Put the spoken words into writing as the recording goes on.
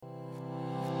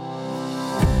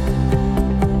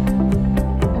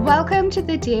Welcome to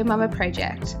the Dear Mama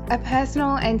Project, a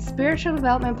personal and spiritual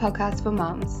development podcast for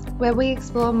mums, where we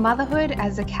explore motherhood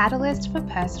as a catalyst for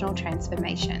personal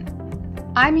transformation.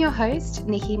 I'm your host,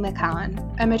 Nikki McCann,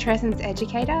 a matrescence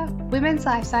educator, women's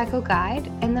life cycle guide,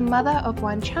 and the mother of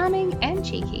one charming and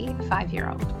cheeky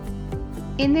 5-year-old.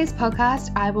 In this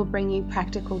podcast, I will bring you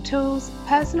practical tools,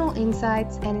 personal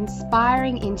insights, and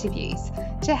inspiring interviews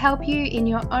to help you in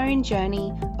your own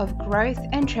journey of growth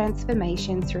and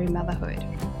transformation through motherhood.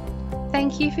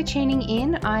 Thank you for tuning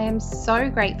in. I am so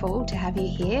grateful to have you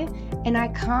here, and I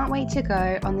can't wait to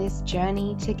go on this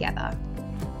journey together.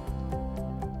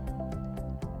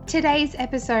 Today's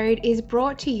episode is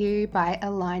brought to you by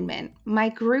Alignment, my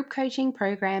group coaching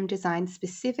program designed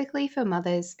specifically for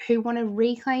mothers who want to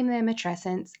reclaim their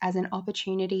matrescence as an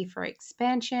opportunity for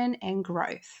expansion and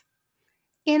growth.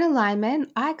 In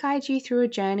Alignment, I guide you through a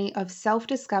journey of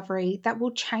self-discovery that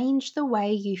will change the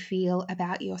way you feel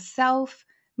about yourself,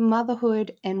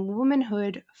 motherhood, and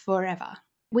womanhood forever.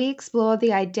 We explore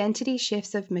the identity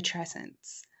shifts of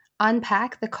matrescence,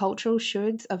 unpack the cultural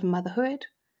shoulds of motherhood,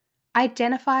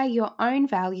 identify your own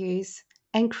values,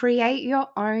 and create your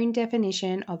own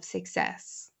definition of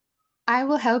success. I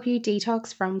will help you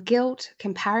detox from guilt,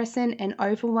 comparison, and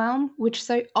overwhelm, which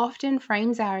so often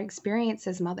frames our experience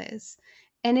as mothers,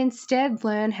 and instead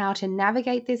learn how to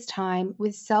navigate this time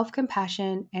with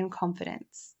self-compassion and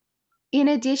confidence. In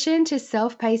addition to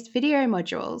self-paced video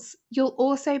modules, you'll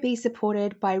also be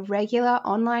supported by regular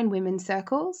online women's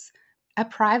circles, a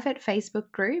private Facebook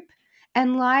group,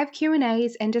 and live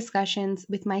Q&As and discussions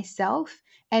with myself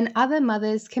and other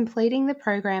mothers completing the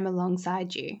program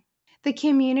alongside you. The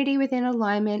community within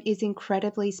Alignment is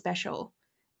incredibly special.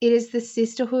 It is the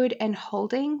sisterhood and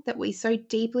holding that we so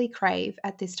deeply crave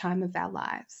at this time of our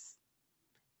lives.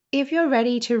 If you're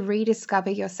ready to rediscover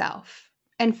yourself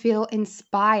and feel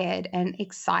inspired and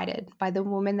excited by the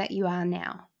woman that you are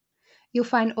now, you'll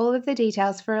find all of the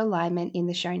details for Alignment in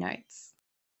the show notes.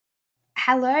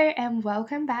 Hello and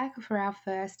welcome back for our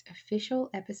first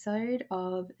official episode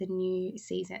of the new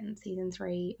season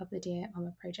 3 of the Dear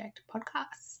Mama Project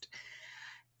podcast.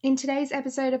 In today's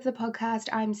episode of the podcast,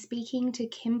 I'm speaking to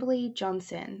Kimberly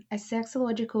Johnson, a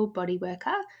sexological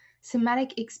bodyworker,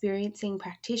 somatic experiencing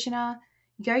practitioner,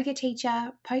 yoga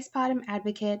teacher, postpartum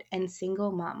advocate, and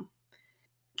single mum.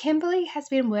 Kimberly has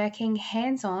been working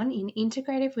hands-on in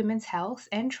integrative women's health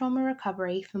and trauma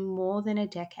recovery for more than a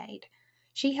decade.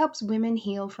 She helps women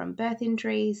heal from birth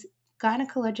injuries,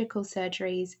 gynecological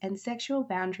surgeries, and sexual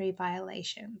boundary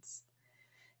violations.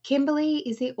 Kimberly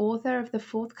is the author of the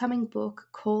forthcoming book,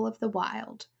 Call of the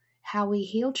Wild: How We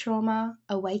Heal Trauma,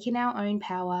 Awaken Our Own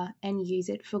Power, and Use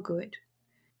It for Good.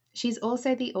 She's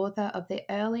also the author of the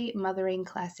early mothering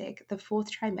classic, The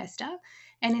Fourth Trimester,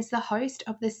 and is the host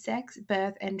of the Sex,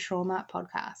 Birth, and Trauma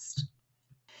podcast.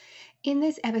 In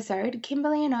this episode,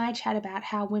 Kimberly and I chat about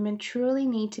how women truly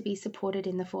need to be supported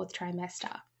in the fourth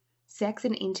trimester, sex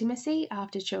and intimacy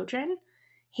after children,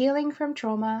 healing from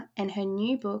trauma, and her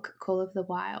new book, Call of the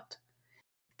Wild.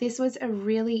 This was a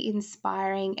really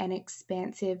inspiring and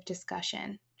expansive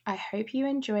discussion. I hope you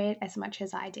enjoy it as much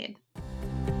as I did.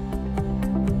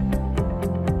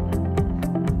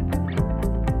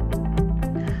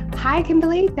 Hi,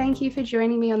 Kimberly. Thank you for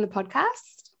joining me on the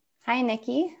podcast. Hi,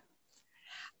 Nikki.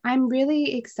 I'm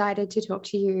really excited to talk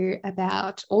to you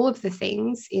about all of the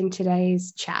things in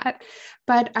today's chat,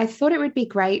 but I thought it would be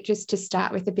great just to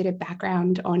start with a bit of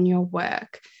background on your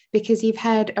work, because you've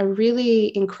had a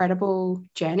really incredible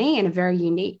journey and a very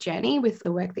unique journey with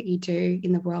the work that you do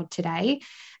in the world today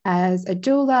as a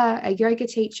doula, a yoga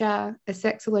teacher, a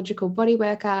sexological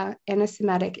bodyworker, and a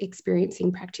somatic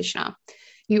experiencing practitioner.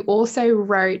 You also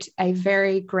wrote a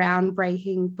very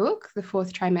groundbreaking book, The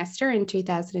Fourth Trimester, in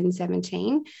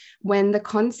 2017, when the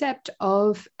concept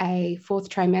of a fourth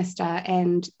trimester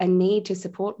and a need to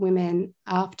support women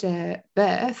after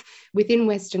birth within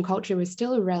Western culture was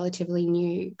still a relatively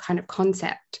new kind of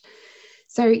concept.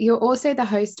 So you're also the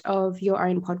host of your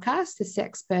own podcast, the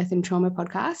Sex, Birth and Trauma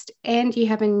podcast, and you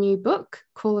have a new book,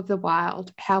 Call of the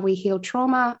Wild: How We Heal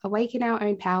Trauma, Awaken Our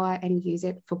Own Power, and Use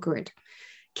It for Good.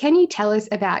 Can you tell us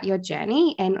about your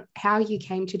journey and how you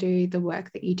came to do the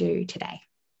work that you do today?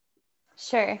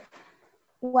 Sure.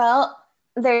 Well,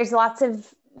 there's lots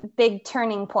of big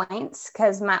turning points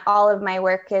because all of my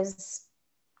work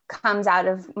comes out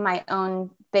of my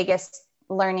own biggest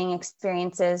learning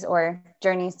experiences or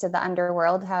journeys to the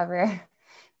underworld, however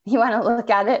you want to look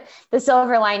at it. The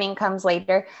silver lining comes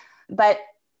later. But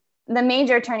the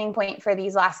major turning point for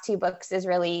these last 2 books is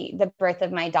really the birth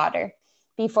of my daughter.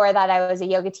 Before that, I was a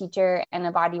yoga teacher and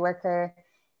a body worker.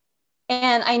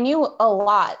 And I knew a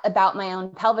lot about my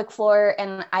own pelvic floor.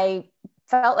 And I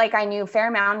felt like I knew a fair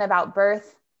amount about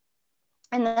birth.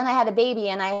 And then I had a baby,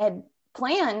 and I had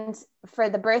planned for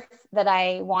the birth that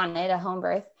I wanted, a home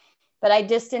birth, but I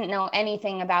just didn't know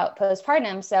anything about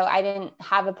postpartum. So I didn't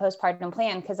have a postpartum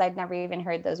plan because I'd never even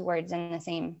heard those words in the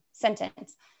same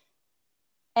sentence.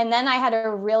 And then I had a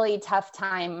really tough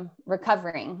time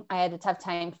recovering. I had a tough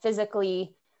time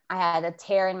physically. I had a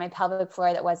tear in my pelvic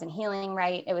floor that wasn't healing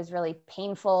right. It was really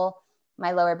painful.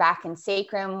 My lower back and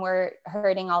sacrum were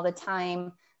hurting all the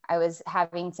time. I was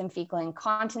having some fecal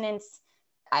incontinence.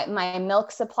 My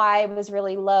milk supply was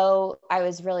really low. I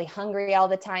was really hungry all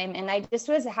the time. And I just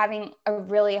was having a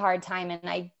really hard time. And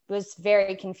I was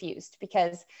very confused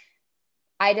because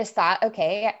I just thought,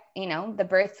 okay, the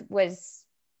birth was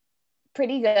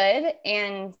pretty good.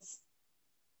 And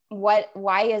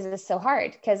why is this so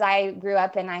hard? Because I grew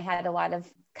up and I had a lot of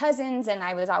cousins, and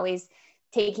I was always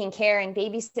taking care and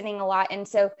babysitting a lot. And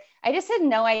so I just had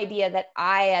no idea that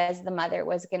I, as the mother,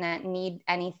 was going to need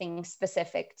anything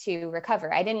specific to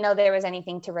recover. I didn't know there was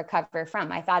anything to recover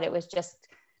from. I thought it was just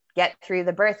get through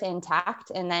the birth intact,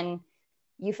 and then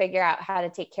you figure out how to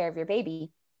take care of your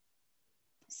baby.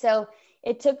 So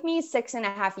it took me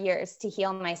 6.5 years to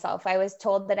heal myself. I was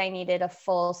told that I needed a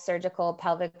full surgical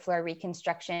pelvic floor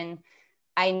reconstruction.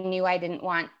 I knew I didn't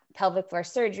want pelvic floor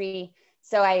surgery.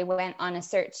 So I went on a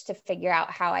search to figure out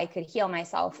how I could heal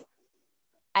myself.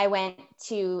 I went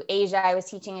to Asia. I was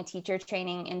teaching a teacher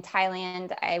training in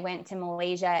Thailand. I went to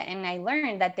Malaysia, and I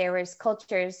learned that there was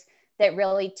cultures that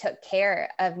really took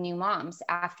care of new moms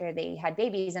after they had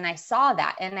babies. And I saw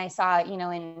that. And I saw,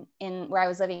 in where I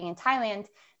was living in Thailand,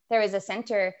 there was a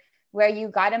center where you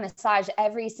got a massage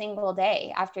every single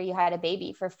day after you had a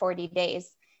baby for 40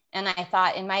 days. And I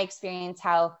thought, in my experience,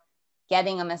 how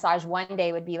getting a massage one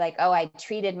day would be like, oh, I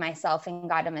treated myself and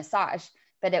got a massage.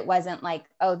 But it wasn't like,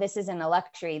 oh, this isn't a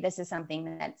luxury. This is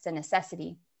something that's a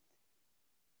necessity.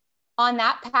 On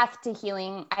that path to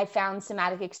healing, I found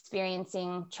somatic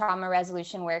experiencing, trauma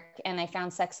resolution work, and I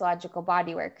found sexological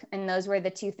body work. And those were the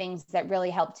two things that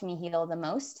really helped me heal the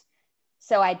most.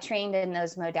 So I trained in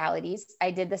those modalities. I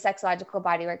did the sexological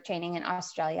bodywork training in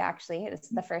Australia, actually. It was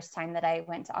the first time that I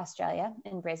went to Australia,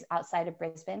 outside of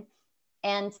Brisbane.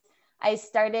 And I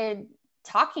started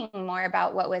talking more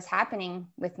about what was happening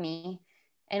with me,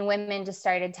 and women just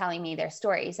started telling me their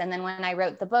stories. And then when I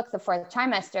wrote the book, The Fourth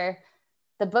Trimester,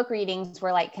 the book readings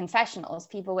were like confessionals.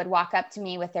 People would walk up to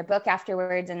me with their book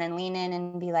afterwards and then lean in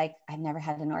and be like, I've never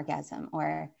had an orgasm,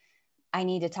 or I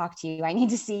need to talk to you. I need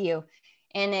to see you.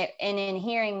 And in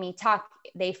hearing me talk,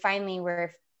 they finally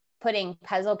were putting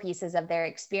puzzle pieces of their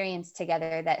experience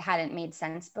together that hadn't made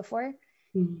sense before.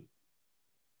 Mm-hmm.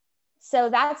 So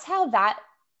that's how that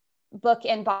book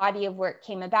and body of work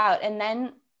came about. And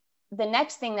then the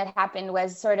next thing that happened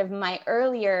was sort of my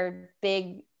earlier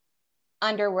big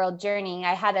underworld journey.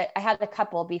 I had a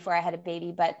couple before I had a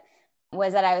baby, but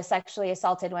was that I was sexually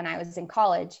assaulted when I was in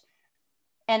college.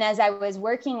 And as I was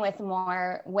working with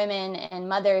more women and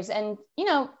mothers, and,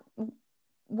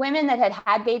 women that had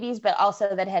had babies, but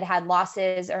also that had had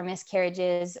losses or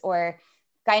miscarriages or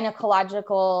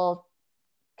gynecological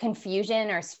confusion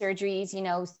or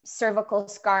surgeries, cervical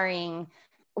scarring,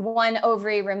 one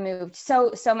ovary removed.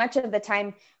 So much of the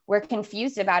time we're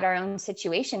confused about our own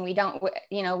situation. We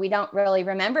don't really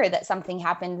remember that something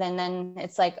happened. And then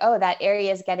it's like, oh, that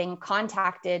area is getting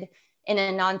contacted in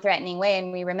a non-threatening way.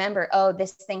 And we remember, oh,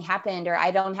 this thing happened, or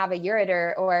I don't have a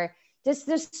ureter, or there's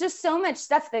just so much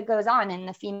stuff that goes on in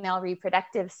the female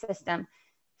reproductive system.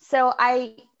 So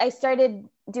I started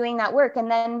doing that work. And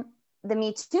then the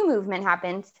Me Too movement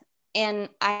happened, and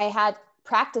I had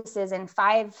practices in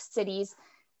 5 cities,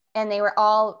 and they were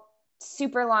all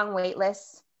super long wait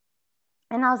lists.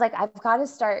 And I was like, I've got to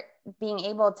start being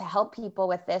able to help people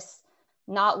with this,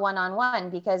 not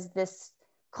one-on-one, because this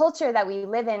culture that we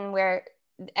live in, where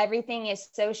everything is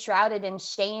so shrouded in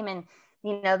shame, and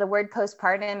the word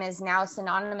postpartum is now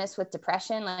synonymous with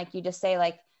depression. Like, you just say,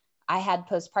 like, I had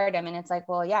postpartum, and it's like,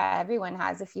 well, yeah, everyone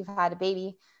has if you've had a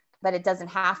baby, but it doesn't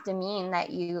have to mean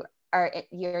that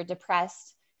you're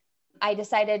depressed. I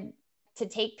decided to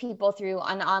take people through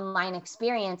an online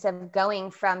experience of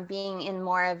going from being in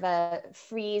more of a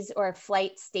freeze or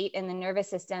flight state in the nervous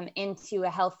system into a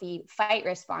healthy fight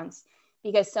response,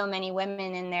 because so many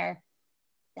women in their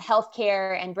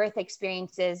healthcare and birth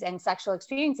experiences and sexual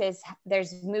experiences,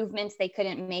 there's movements they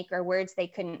couldn't make or words they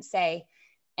couldn't say.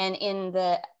 And in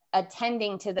the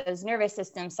attending to those nervous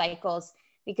system cycles,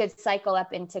 we could cycle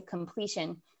up into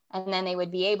completion, and then they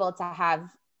would be able to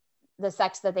have the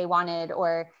sex that they wanted,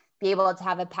 or be able to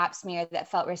have a pap smear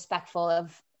that felt respectful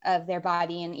of their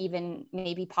body and even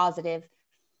maybe positive.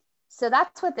 So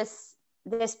that's what this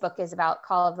this book is about,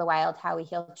 Call of the Wild, How We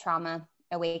Heal Trauma,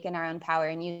 Awaken Our Own Power,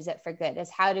 and Use It for Good, is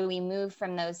how do we move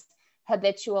from those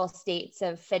habitual states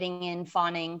of fitting in,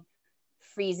 fawning,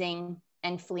 freezing,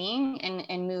 and fleeing,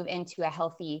 and move into a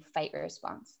healthy fight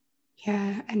response.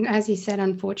 Yeah, and as you said,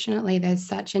 unfortunately, there's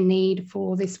such a need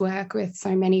for this work with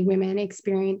so many women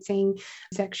experiencing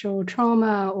sexual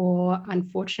trauma, or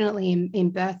unfortunately in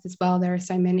birth as well. There are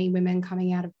so many women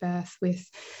coming out of birth with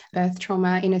birth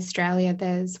trauma. In Australia,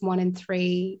 there's 1 in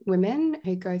 3 women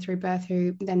who go through birth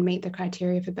who then meet the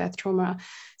criteria for birth trauma.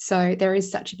 So there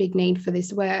is such a big need for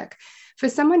this work. For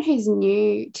someone who's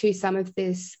new to some of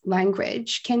this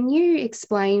language, can you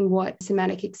explain what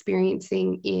somatic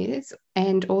experiencing is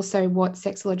and also what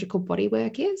sexological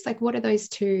bodywork is? Like, what are those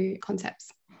two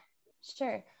concepts?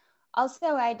 Sure. Also,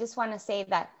 I just want to say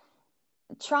that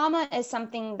trauma is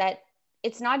something that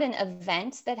it's not an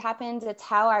event that happens, it's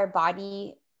how our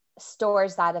body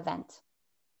stores that event.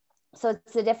 So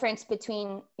it's the difference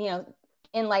between,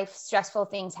 in life, stressful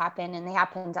things happen and they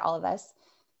happen to all of us.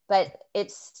 But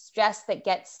it's stress that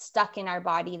gets stuck in our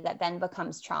body that then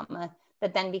becomes trauma,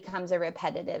 that then becomes a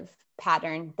repetitive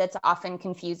pattern that's often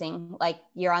confusing. Like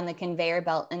you're on the conveyor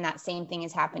belt and that same thing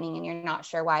is happening and you're not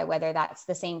sure why, whether that's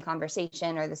the same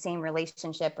conversation or the same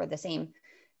relationship or the same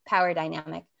power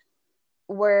dynamic.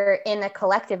 We're in a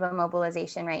collective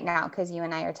immobilization right now because you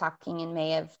and I are talking in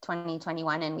May of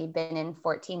 2021 and we've been in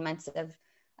 14 months of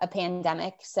a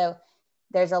pandemic. So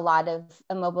there's a lot of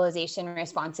immobilization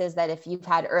responses that if you've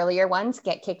had earlier ones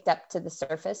get kicked up to the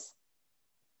surface.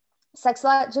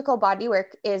 Sexological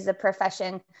bodywork is a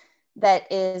profession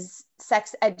that is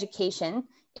sex education.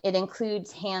 It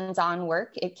includes hands-on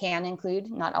work. It can include,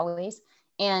 not always.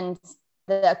 And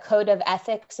the code of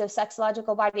ethics of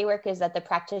sexological bodywork is that the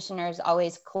practitioner is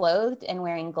always clothed and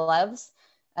wearing gloves.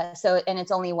 And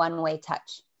it's only one-way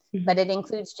touch, but it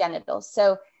includes genitals.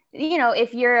 So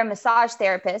if you're a massage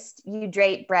therapist, you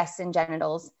drape breasts and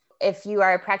genitals. If you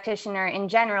are a practitioner in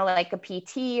general, like a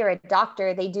PT or a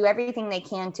doctor, they do everything they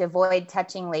can to avoid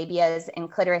touching labias and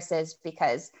clitorises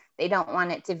because they don't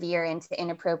want it to veer into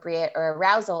inappropriate or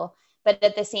arousal. But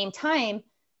at the same time,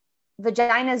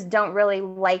 vaginas don't really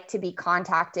like to be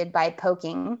contacted by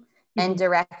poking and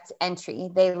direct entry.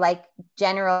 They like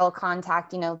general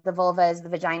contact. The vulva is the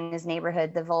vagina's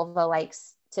neighborhood. The vulva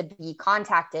likes to be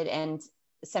contacted and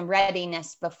some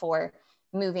readiness before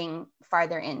moving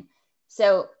farther in.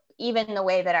 So even the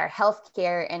way that our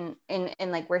healthcare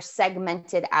and like we're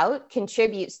segmented out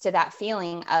contributes to that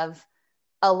feeling of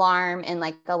alarm and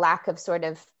like a lack of sort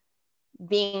of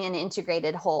being an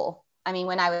integrated whole. I mean,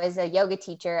 when I was a yoga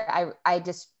teacher, I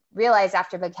just realized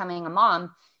after becoming a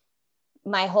mom,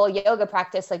 my whole yoga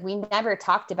practice, like we never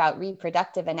talked about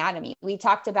reproductive anatomy. We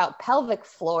talked about pelvic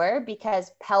floor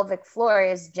because pelvic floor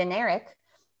is generic.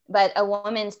 But a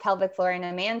woman's pelvic floor and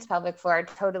a man's pelvic floor are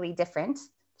totally different,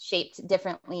 shaped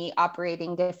differently,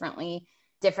 operating differently,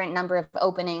 different number of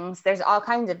openings. There's all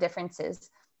kinds of differences.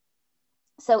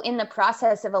 So in the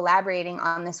process of elaborating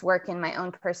on this work in my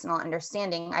own personal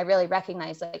understanding, I really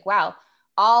recognized like, wow,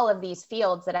 all of these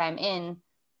fields that I'm in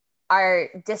are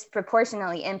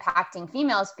disproportionately impacting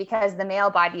females because the male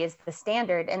body is the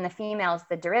standard and the female is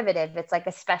the derivative. It's like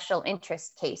a special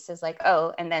interest case. It's like,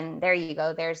 oh, and then there you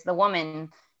go. There's the woman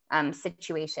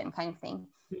situation kind of thing.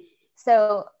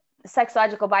 So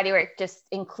sexological bodywork just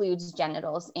includes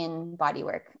genitals in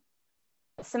bodywork.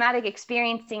 Somatic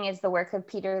experiencing is the work of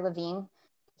Peter Levine.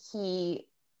 He,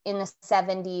 in the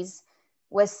 70s,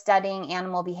 was studying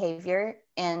animal behavior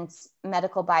and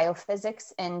medical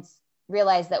biophysics and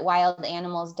realized that wild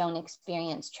animals don't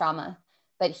experience trauma,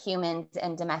 but humans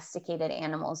and domesticated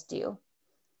animals do.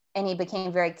 And he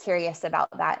became very curious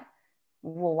about that.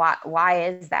 Well, why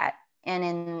is that? And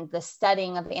in the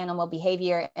studying of animal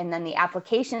behavior and then the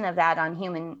application of that on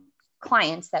human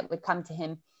clients that would come to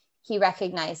him, he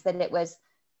recognized that it was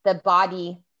the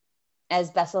body,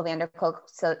 as Bessel van der Kolk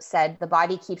said, the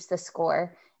body keeps the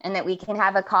score, and that we can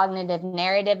have a cognitive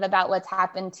narrative about what's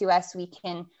happened to us. We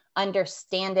can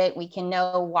understand it. We can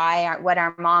know what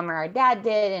our mom or our dad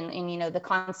did and the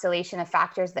constellation of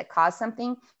factors that cause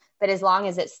something. But as long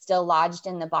as it's still lodged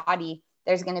in the body,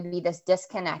 there's going to be this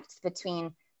disconnect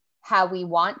between how we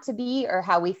want to be or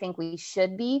how we think we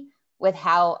should be with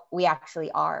how we actually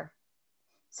are.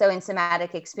 So in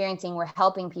somatic experiencing, we're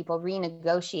helping people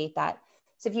renegotiate that.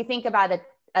 So if you think about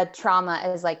a trauma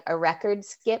as like a record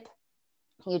skip,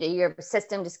 your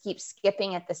system just keeps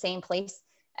skipping at the same place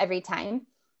every time.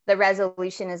 The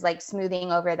resolution is like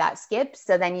smoothing over that skip.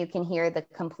 So then you can hear the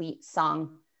complete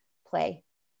song play.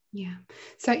 Yeah.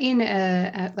 So in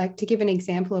like to give an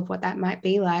example of what that might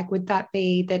be like, would that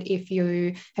be that if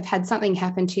you have had something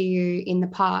happen to you in the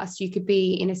past, you could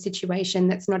be in a situation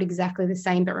that's not exactly the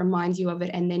same, but reminds you of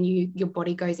it. And then your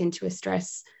body goes into a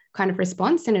stress kind of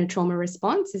response and a trauma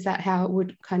response. Is that how it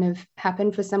would kind of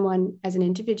happen for someone as an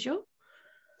individual?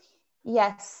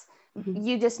 Yes, Mhm.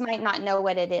 you just might not know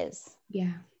what it is.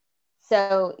 Yeah.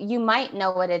 So you might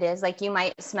know what it is. Like you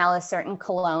might smell a certain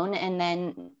cologne and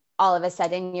then all of a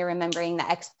sudden you're remembering the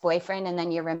ex-boyfriend and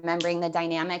then you're remembering the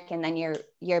dynamic and then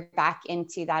you're back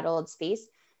into that old space.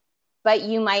 But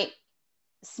you might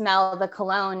smell the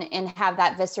cologne and have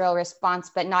that visceral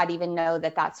response but not even know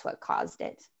that that's what caused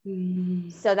it.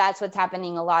 Mm. So that's what's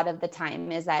happening a lot of the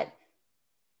time, is that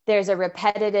there's a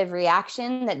repetitive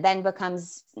reaction that then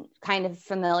becomes kind of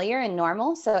familiar and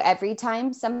normal. So every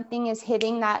time something is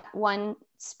hitting that one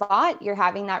spot, you're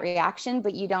having that reaction,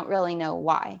 but you don't really know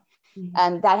why.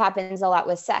 Mm. That happens a lot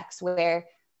with sex, where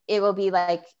it will be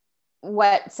like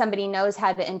what somebody knows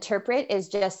how to interpret is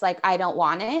just like, I don't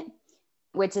want it,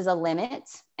 which is a limit.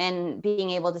 And being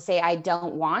able to say, I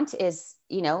don't want is,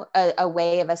 a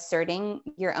way of asserting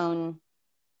your own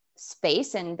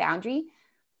space and boundary,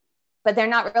 but they're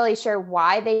not really sure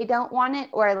why they don't want it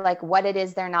or like what it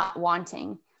is they're not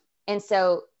wanting. And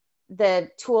so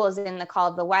the tools in the Call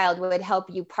of the Wild would help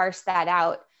you parse that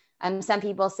out. Some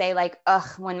people say like, ugh,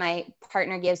 when my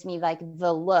partner gives me like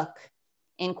the look,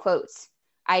 in quotes,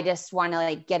 I just want to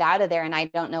like get out of there and I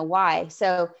don't know why.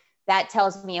 So that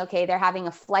tells me, okay, they're having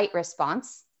a flight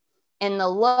response. And the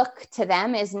look to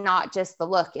them is not just the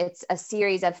look, it's a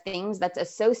series of things that's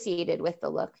associated with the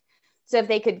look. So if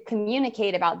they could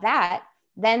communicate about that,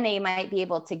 then they might be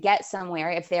able to get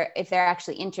somewhere if they're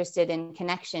actually interested in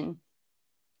connection,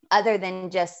 other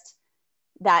than just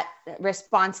that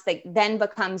response that then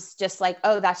becomes just like,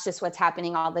 oh, that's just what's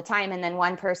happening all the time. And then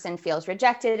one person feels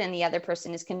rejected and the other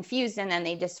person is confused. And then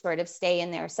they just sort of stay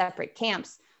in their separate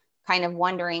camps, kind of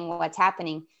wondering what's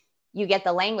happening. You get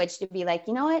the language to be like,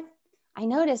 you know what? I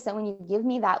noticed that when you give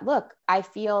me that look, I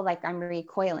feel like I'm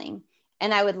recoiling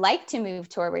and I would like to move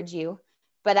towards you,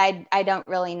 but I don't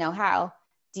really know how.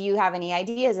 Do you have any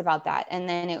ideas about that? And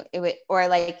then it would, or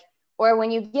like, or when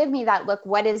you give me that look,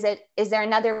 what is it? Is there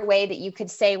another way that you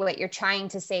could say what you're trying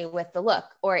to say with the look?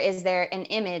 Or is there an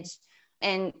image,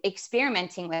 and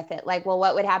experimenting with it? Like, well,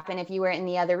 what would happen if you were in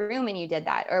the other room and you did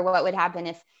that? Or what would happen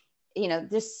if,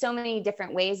 there's so many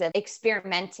different ways of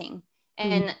experimenting.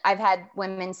 Mm. And I've had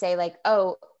women say like,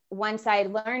 oh, once I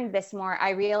learned this more,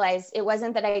 I realized it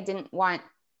wasn't that I didn't want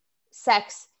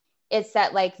sex. It's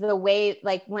that like the way,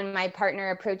 like when my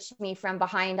partner approached me from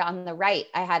behind on the right,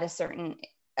 I had a certain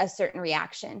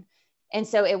reaction. And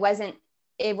so it wasn't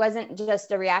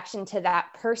just a reaction to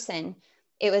that person.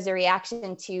 It was a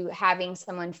reaction to having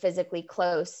someone physically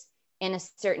close in a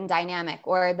certain dynamic,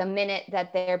 or the minute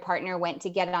that their partner went to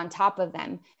get on top of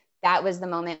them, that was the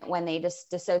moment when they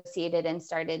just dissociated and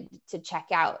started to check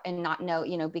out and not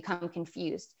know, become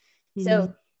confused. Mm.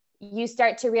 So you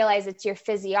start to realize it's your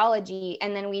physiology,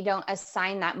 and then we don't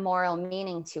assign that moral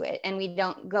meaning to it, and we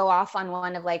don't go off on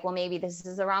one of like, well, maybe this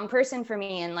is the wrong person for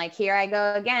me, and like, here I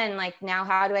go again, like, now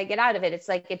how do I get out of it? It's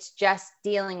like, it's just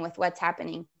dealing with what's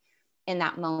happening in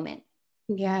that moment.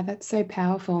 Yeah, that's so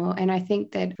powerful. And I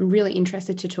think that I'm really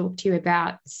interested to talk to you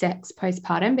about sex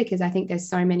postpartum because I think there's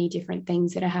so many different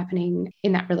things that are happening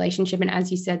in that relationship. And as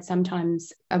you said,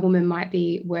 sometimes a woman might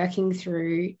be working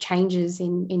through changes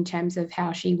in terms of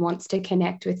how she wants to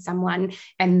connect with someone.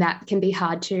 And that can be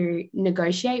hard to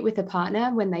negotiate with a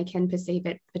partner when they can perceive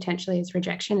it potentially as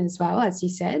rejection as well, as you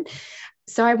said.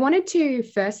 So I wanted to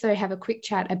first, though, have a quick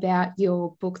chat about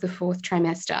your book, The Fourth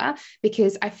Trimester,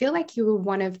 because I feel like you were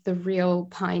one of the real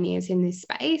pioneers in this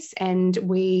space. And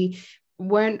we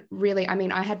weren't really, I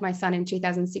mean, I had my son in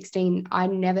 2016. I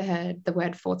never heard the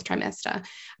word fourth trimester,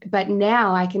 but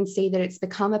now I can see that it's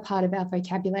become a part of our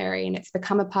vocabulary and it's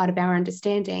become a part of our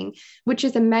understanding, which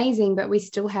is amazing, but we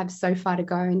still have so far to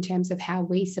go in terms of how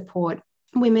we support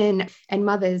women and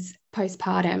mothers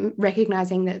postpartum,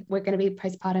 recognizing that we're going to be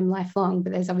postpartum lifelong,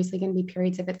 but there's obviously going to be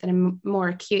periods of it that are more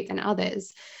acute than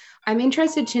others. I'm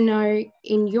interested to know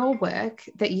in your work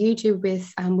that you do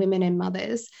with women and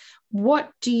mothers,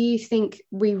 what do you think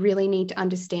we really need to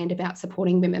understand about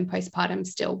supporting women postpartum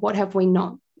still? What have we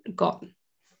not got?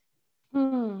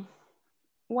 One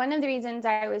of the reasons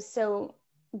I was so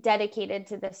dedicated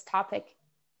to this topic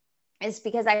is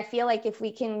because I feel like if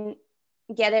we can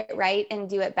get it right and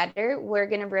do it better, we're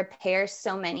going to repair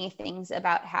so many things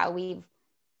about how we've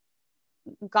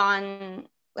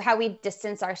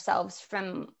distanced ourselves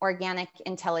from organic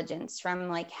intelligence, from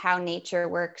like how nature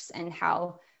works and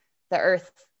how the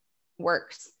earth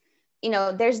works.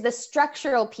 there's the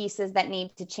structural pieces that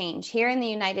need to change. Here in the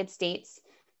United States,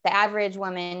 the average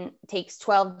woman takes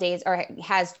 12 days or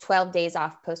has 12 days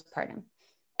off postpartum.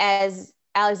 As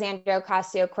Alexandria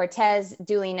Ocasio-Cortez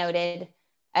duly noted,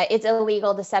 it's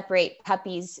illegal to separate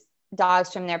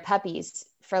dogs from their puppies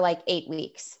for like 8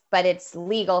 weeks, but it's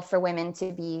legal for women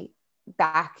to be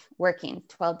back working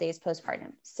 12 days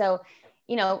postpartum. So,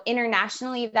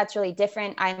 internationally, that's really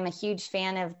different. I'm a huge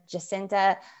fan of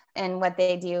Jacinta and what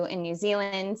they do in New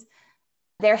Zealand.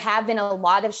 There have been a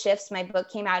lot of shifts. My book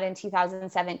came out in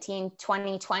 2017.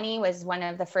 2020 was one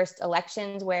of the first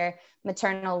elections where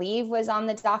maternal leave was on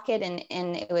the docket,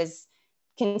 and it was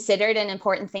considered an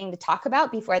important thing to talk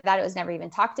about. Before that, it was never even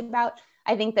talked about.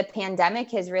 I think the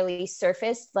pandemic has really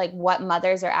surfaced like what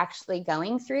mothers are actually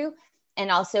going through, and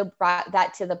also brought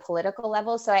that to the political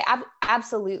level. So I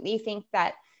absolutely think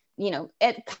that,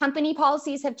 company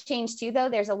policies have changed too, though.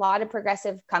 There's a lot of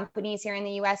progressive companies here in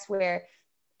the US where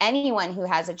anyone who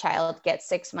has a child gets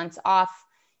 6 months off.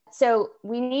 So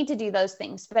we need to do those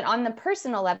things. But on the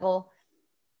personal level,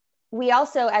 we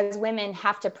also, as women,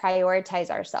 have to prioritize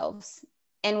ourselves.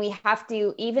 And we have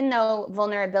to, even though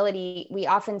vulnerability, we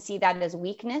often see that as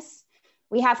weakness,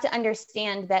 we have to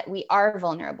understand that we are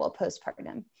vulnerable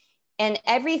postpartum. And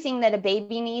everything that a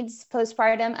baby needs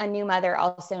postpartum, a new mother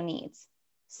also needs.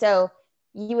 So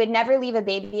you would never leave a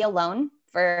baby alone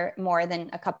for more than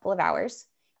a couple of hours.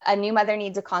 A new mother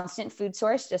needs a constant food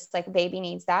source, just like a baby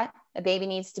needs that. A baby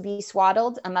needs to be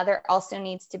swaddled. A mother also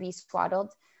needs to be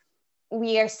swaddled.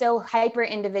 We are so hyper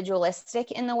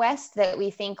individualistic in the West that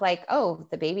we think like, oh,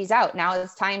 the baby's out. Now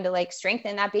it's time to like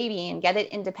strengthen that baby and get it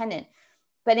independent.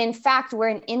 But in fact, we're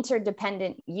an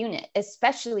interdependent unit,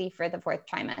 especially for the 4th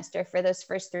trimester, for those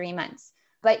first 3 months.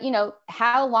 But,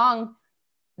 how long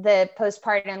the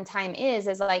postpartum time is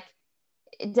like,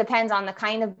 it depends on the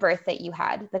kind of birth that you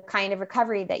had, the kind of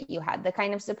recovery that you had, the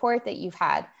kind of support that you've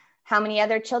had, how many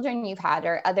other children you've had,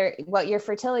 or what your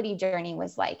fertility journey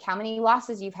was like, how many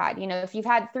losses you've had. If you've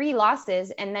had 3 losses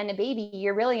and then a baby,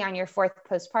 you're really on your 4th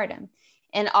postpartum.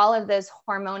 And all of those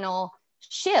hormonal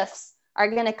shifts are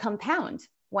going to compound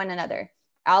one another.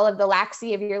 All of the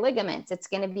laxity of your ligaments, it's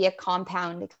going to be a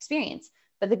compound experience.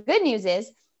 But the good news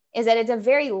is that it's a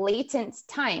very latent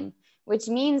time, which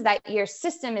means that your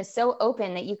system is so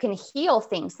open that you can heal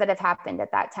things that have happened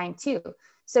at that time too.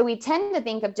 So we tend to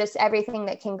think of just everything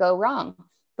that can go wrong.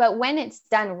 But when it's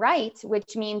done right,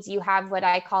 which means you have what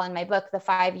I call in my book, the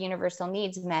 5 universal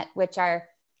needs met, which are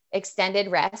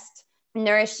extended rest,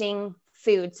 nourishing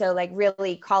food, so like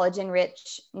really collagen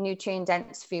rich, nutrient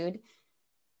dense food,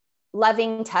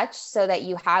 loving touch, so that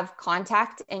you have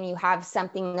contact and you have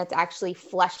something that's actually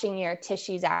flushing your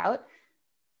tissues out,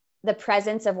 the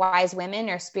presence of wise women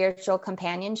or spiritual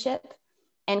companionship,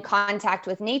 and contact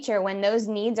with nature. When those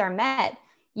needs are met,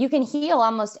 you can heal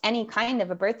almost any kind of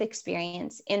a birth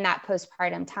experience in that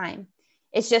postpartum time.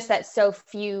 It's just that so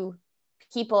few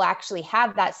people actually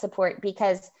have that support,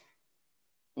 because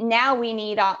now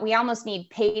we almost need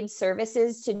paid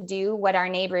services to do what our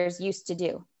neighbors used to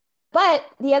do. But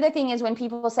the other thing is, when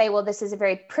people say, well, this is a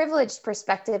very privileged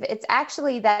perspective, it's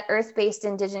actually that earth-based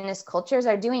indigenous cultures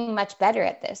are doing much better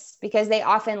at this, because they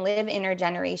often live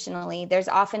intergenerationally. There's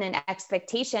often an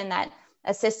expectation that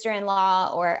a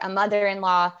sister-in-law or a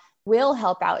mother-in-law will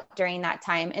help out during that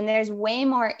time. And there's way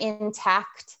more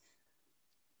intact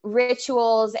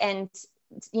rituals and,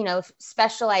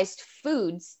 specialized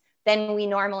foods than we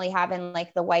normally have in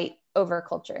like the white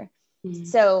overculture. Mm-hmm.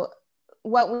 So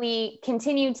what we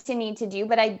continue to need to do,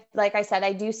 but like I said,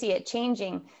 I do see it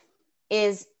changing,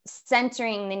 is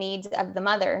centering the needs of the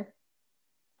mother.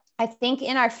 I think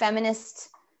in our feminist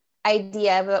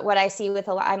idea, but what I see with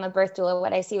I'm a birth doula,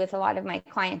 what I see with a lot of my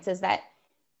clients is that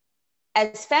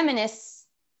as feminists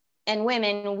and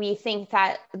women, we think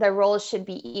that the roles should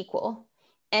be equal.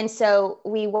 And so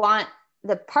we want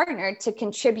the partner to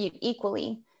contribute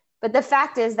equally. But the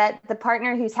fact is that the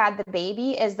partner who's had the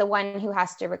baby is the one who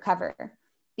has to recover.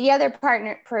 The other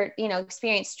partner,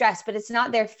 experienced stress, but it's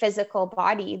not their physical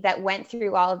body that went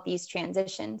through all of these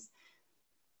transitions.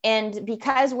 And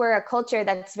because we're a culture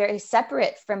that's very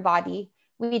separate from body,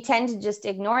 we tend to just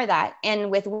ignore that.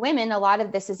 And with women, a lot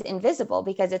of this is invisible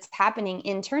because it's happening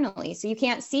internally. So you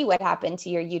can't see what happened to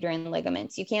your uterine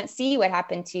ligaments. You can't see what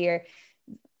happened to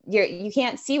you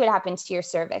can't see what happened to your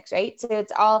cervix, right? So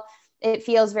it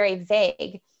feels very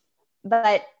vague,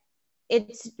 but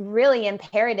it's really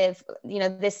imperative,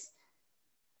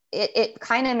 it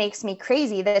kind of makes me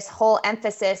crazy. This whole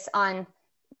emphasis on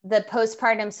the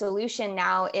postpartum solution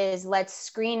now is let's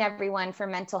screen everyone for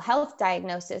mental health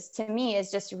diagnosis, to me is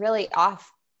just really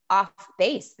off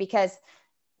base, because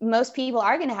most people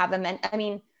are going to have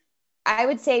I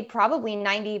would say probably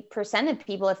 90% of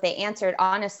people, if they answered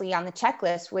honestly on the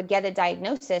checklist, would get a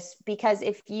diagnosis, because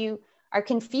if you are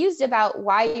confused about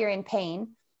why you're in pain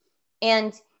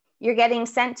and you're getting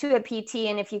sent to a PT,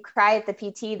 and if you cry at the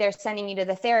PT, they're sending you to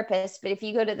the therapist. But if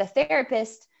you go to the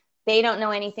therapist, they don't know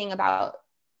anything about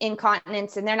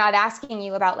incontinence, and they're not asking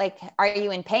you about like, are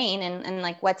you in pain, and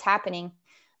like what's happening.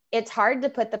 It's hard to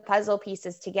put the puzzle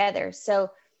pieces together.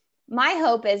 So my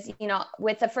hope is,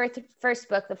 with the first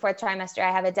book, the fourth trimester,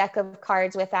 I have a deck of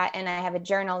cards with that, and I have a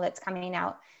journal that's coming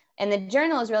out. And the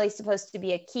journal is really supposed to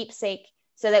be a keepsake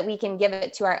so that we can give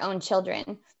it to our own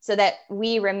children, so that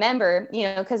we remember,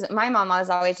 because my mom was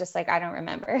always just like, I don't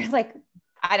remember. Like,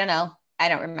 I don't know. I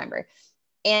don't remember.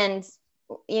 And,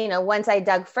 once I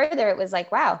dug further, it was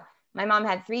like, wow, my mom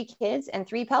had 3 kids and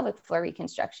 3 pelvic floor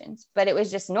reconstructions, but it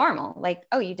was just normal. Like,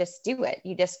 oh, you just do it.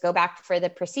 You just go back for the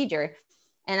procedure.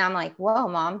 And I'm like, whoa,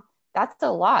 Mom, that's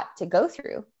a lot to go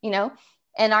through,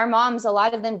 and our moms, a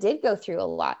lot of them did go through a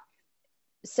lot.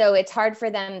 So it's hard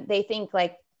for them. They think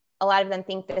like, a lot of them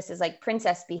think this is like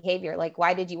princess behavior. Like,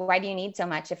 why do you need so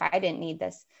much if I didn't need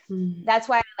this? That's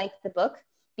why I like the book,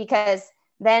 because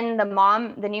then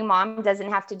the new mom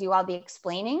doesn't have to do all the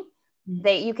explaining.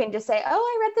 You can just say, oh,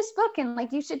 I read this book and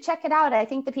like, you should check it out. I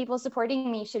think the people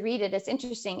supporting me should read it. It's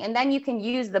interesting. And then you can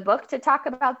use the book to talk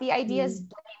about the ideas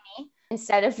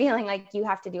instead of feeling like you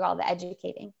have to do all the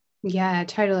educating. Yeah,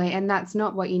 totally. And that's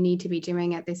not what you need to be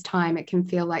doing at this time. It can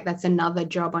feel like that's another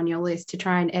job on your list, to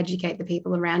try and educate the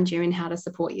people around you and how to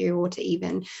support you, or to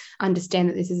even understand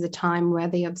that this is a time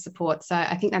worthy of support. So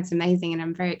I think that's amazing. And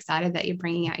I'm very excited that you're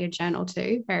bringing out your journal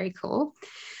too. Very cool.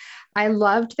 I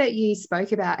loved that you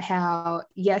spoke about how,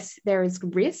 yes, there is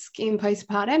risk in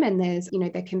postpartum, and there's,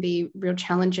 there can be real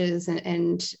challenges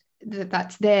and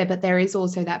that's there, but there is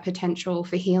also that potential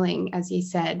for healing, as you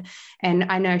said. And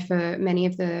I know for many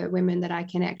of the women that I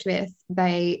connect with,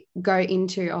 they go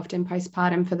into often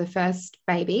postpartum for the first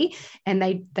baby, and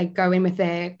they go in with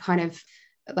their kind of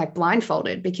like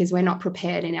blindfolded, because we're not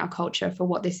prepared in our culture for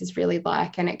what this is really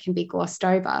like, and it can be glossed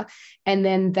over. And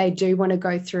then they do want to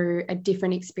go through a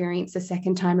different experience a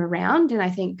second time around. And I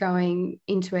think going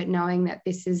into it knowing that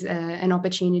this is an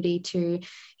opportunity to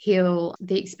heal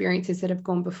the experiences that have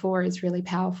gone before is really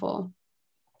powerful.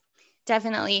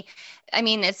 Definitely. I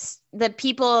mean, it's the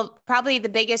people, probably the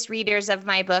biggest readers of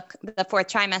my book, The Fourth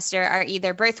Trimester, are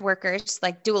either birth workers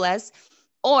like doulas,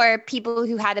 or people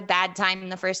who had a bad time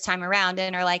the first time around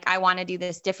and are like, I want to do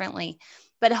this differently.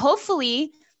 But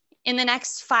hopefully in the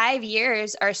next 5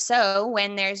 years or so,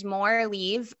 when there's more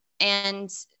leave,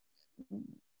 and,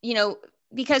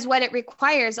 because what it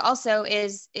requires also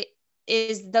is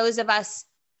those of us,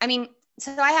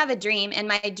 so I have a dream, and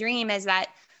my dream is that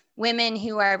women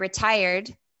who are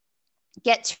retired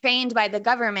get trained by the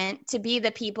government to be the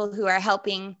people who are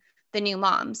helping the new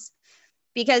moms.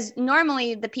 Because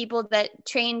normally the people that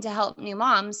train to help new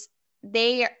moms,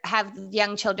 they have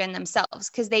young children themselves,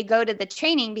 because they go to the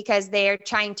training because they are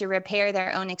trying to repair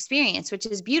their own experience, which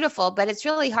is beautiful, but it's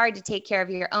really hard to take care of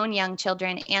your own young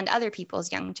children and other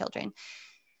people's young children.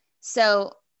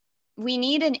 So we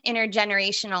need an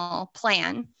intergenerational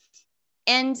plan.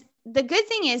 And the good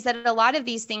thing is that a lot of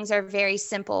these things are very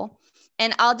simple.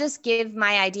 And I'll just give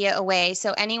my idea away.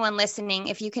 So anyone listening,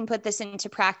 if you can put this into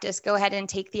practice, go ahead and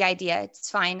take the idea. It's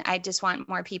fine. I just want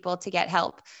more people to get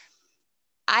help.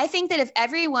 I think that if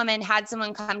every woman had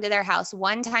someone come to their house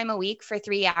 1 time a week for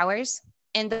 3 hours,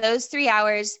 and those 3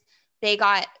 hours, they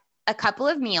got a couple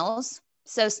of meals.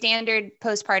 So standard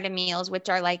postpartum meals, which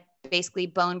are like basically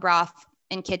bone broth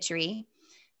and kitchery.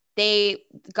 They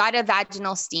got a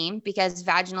vaginal steam, because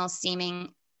vaginal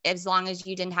steaming, as long as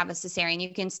you didn't have a cesarean,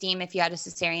 you can steam if you had a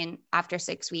cesarean after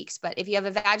 6 weeks. But if you have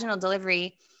a vaginal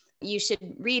delivery, you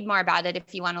should read more about it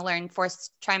if you want to learn,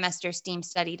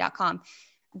 fourthtrimestersteamstudy.com.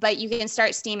 But you can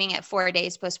start steaming at 4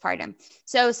 days postpartum.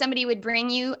 So somebody would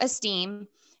bring you a steam,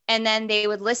 and then they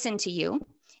would listen to you.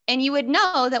 And you would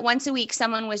know that once a week,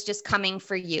 someone was just coming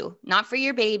for you, not for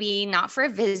your baby, not for a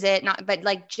visit, but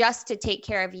like just to take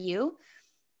care of you.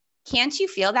 Can't you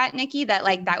feel that, Nikki, that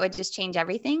like that would just change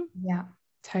everything? Yeah.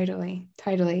 Totally.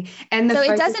 And so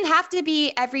it doesn't have to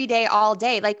be every day, all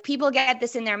day. Like people get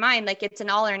this in their mind, like it's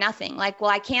an all or nothing. Like, well,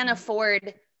 I can't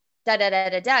afford so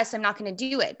I'm not going to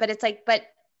do it. But it's like, but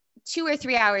 2 or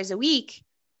 3 hours a week,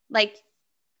 like,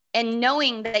 and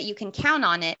knowing that you can count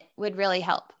on it would really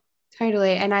help.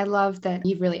 Totally. And I love that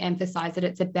you've really emphasized that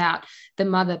it's about the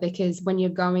mother, because when you're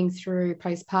going through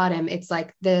postpartum, it's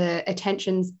like the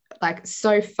attention's like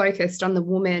so focused on the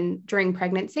woman during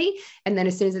pregnancy. And then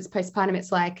as soon as it's postpartum,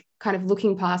 it's like kind of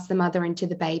looking past the mother into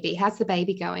the baby. How's the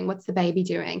baby going? What's the baby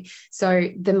doing? So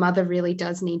the mother really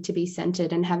does need to be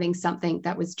centered, and having something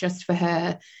that was just for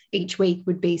her each week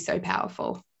would be so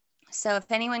powerful. So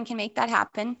if anyone can make that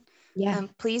happen, Yeah.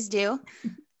 please do.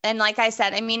 And like I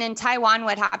said, I mean, in Taiwan,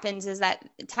 what happens is that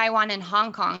Taiwan and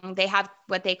Hong Kong, they have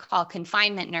what they call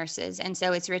confinement nurses. And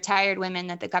so it's retired women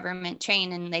that the government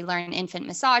train, and they learn infant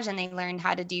massage, and they learn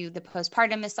how to do the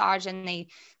postpartum massage, and they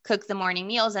cook the morning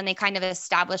meals, and they kind of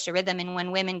establish a rhythm. And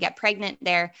when women get pregnant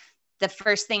there, the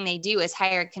first thing they do is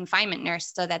hire a confinement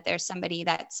nurse so that there's somebody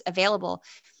that's available.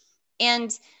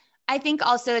 And I think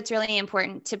also it's really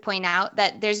important to point out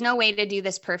that there's no way to do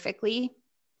this perfectly.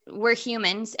 We're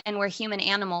humans and we're human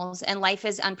animals, and life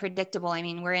is unpredictable. I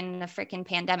mean, we're in a freaking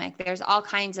pandemic. There's all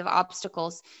kinds of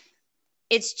obstacles.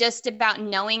 It's just about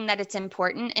knowing that it's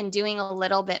important and doing a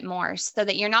little bit more so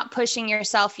that you're not pushing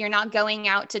yourself. You're not going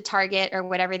out to Target or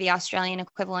whatever the Australian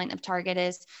equivalent of Target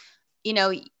is. You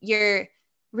know, you're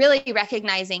really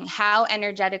recognizing how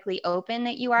energetically open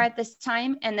that you are at this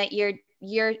time, and that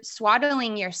you're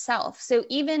swaddling yourself. So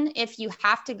even if you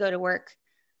have to go to work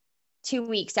 2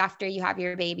 weeks after you have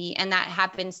your baby, and that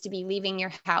happens to be leaving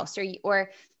your house, or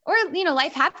you know,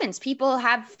 life happens, people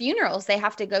have funerals they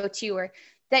have to go to, or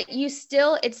that you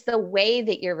still, it's the way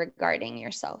that you're regarding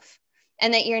yourself,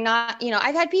 and that you're not, you know,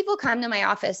 I've had people come to my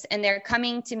office and they're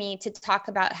coming to me to talk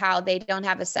about how they don't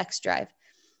have a sex drive,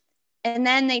 and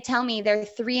then they tell me they're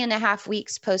 3.5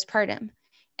 weeks postpartum.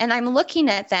 And I'm looking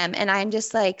at them and I'm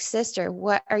just like, sister,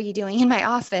 what are you doing in my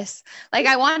office? Like,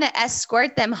 I want to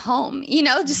escort them home, you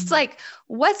know, just like,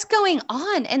 what's going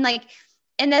on? And like,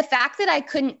 and the fact that I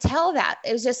couldn't tell that,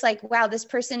 it was just like, wow, this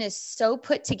person is so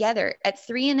put together at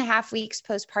 3.5 weeks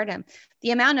postpartum.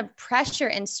 The amount of pressure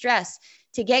and stress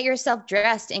to get yourself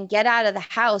dressed and get out of the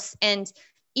house and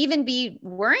even be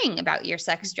worrying about your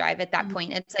sex drive at that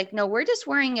point. It's like, no, we're just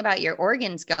worrying about your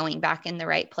organs going back in the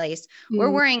right place.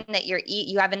 We're worrying that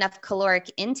you have enough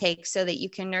caloric intake so that you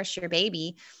can nurse your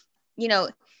baby. You know,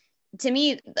 to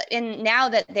me, and now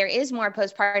that there is more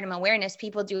postpartum awareness,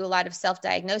 people do a lot of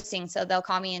self-diagnosing. So they'll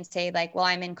call me and say like, well,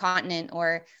 I'm incontinent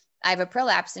or I have a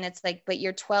prolapse. And it's like, but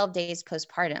you're 12 days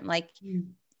postpartum. Like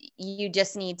you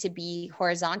just need to be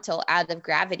horizontal out of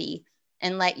gravity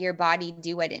and let your body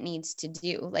do what it needs to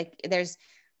do. Like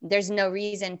there's no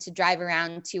reason to drive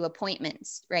around to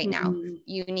appointments right now.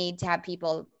 You need to have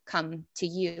people come to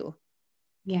you.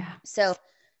 Yeah. So,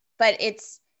 but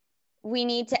we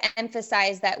need to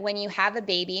emphasize that when you have a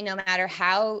baby, no matter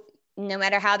how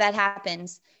that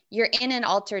happens, you're in an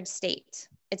altered state.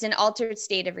 It's an altered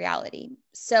state of reality.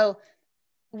 So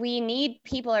we need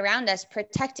people around us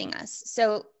protecting us.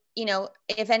 So, you know,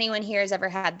 if anyone here has ever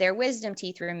had their wisdom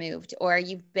teeth removed, or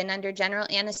you've been under general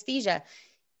anesthesia,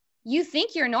 you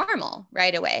think you're normal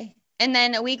right away. And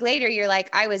then a week later, you're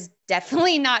like, I was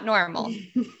definitely not normal.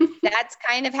 That's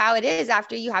kind of how it is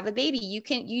after you have a baby.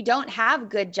 You don't have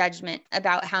good judgment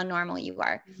about how normal you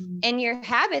are. And your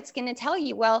habit's going to tell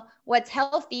you, well, what's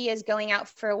healthy is going out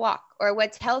for a walk, or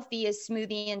what's healthy is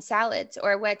smoothie and salads,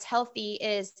 or what's healthy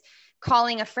is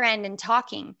calling a friend and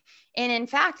talking. And in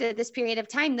fact, at this period of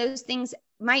time, those things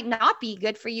might not be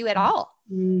good for you at all.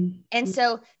 And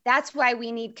so that's why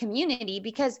we need community,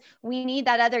 because we need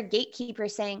that other gatekeeper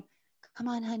saying, come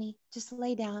on, honey, just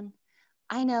lay down.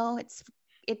 I know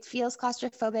it feels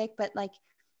claustrophobic, but like,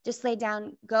 just lay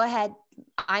down, go ahead.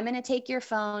 I'm going to take your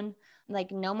phone.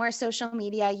 Like, no more social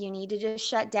media. You need to just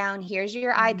shut down. Here's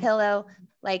your eye pillow.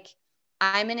 Like,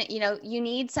 you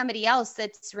need somebody else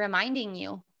that's reminding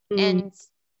you and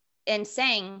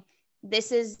saying,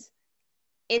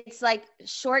 it's like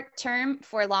short term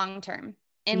for long term.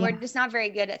 And we're just not very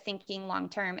good at thinking long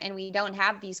term, and we don't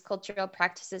have these cultural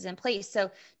practices in place. So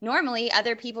normally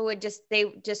other people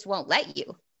they just won't let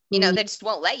you, they just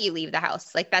won't let you leave the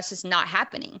house. Like, that's just not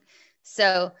happening.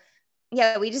 So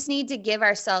yeah, we just need to give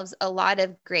ourselves a lot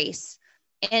of grace.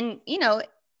 And,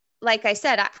 like I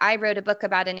said, I wrote a book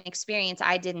about an experience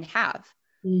I didn't have.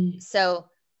 So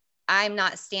I'm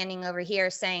not standing over here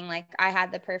saying like I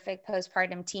had the perfect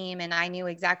postpartum team and I knew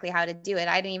exactly how to do it.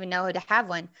 I didn't even know how to have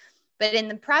one. But in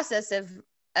the process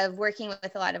of working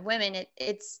with a lot of women,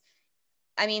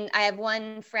 I have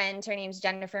one friend, her name's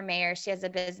Jennifer Mayer. She has a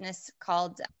business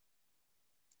called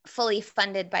Fully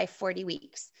Funded by 40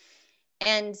 Weeks.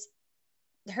 And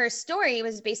her story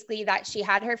was basically that she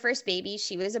had her first baby.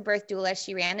 She was a birth doula.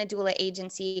 She ran a doula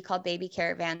agency called Baby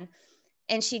Caravan.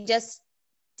 And she just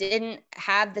didn't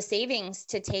have the savings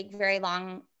to take very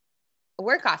long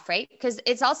work off, right? Because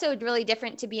it's also really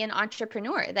different to be an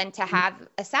entrepreneur than to have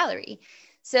a salary.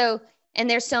 So, and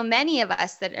there's so many of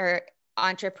us that are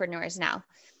entrepreneurs now.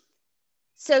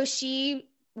 So she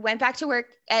went back to work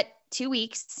at 2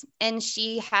 weeks and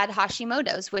she had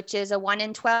Hashimoto's, which is a 1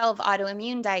 in 12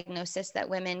 autoimmune diagnosis that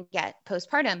women get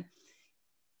postpartum.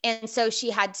 And so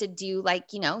she had to do like,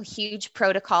 huge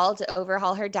protocol to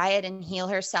overhaul her diet and heal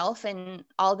herself and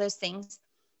all those things.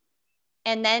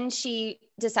 And then she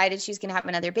decided she was going to have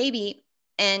another baby.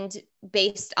 And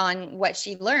based on what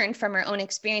she learned from her own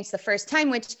experience the first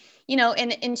time, which,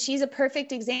 and she's a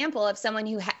perfect example of someone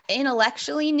who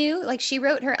intellectually knew, like she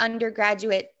wrote her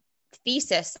undergraduate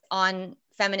thesis on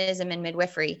feminism and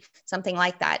midwifery, something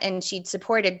like that. And she'd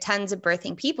supported tons of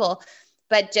birthing people,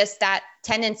 but just that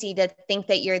tendency to think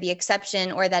that you're the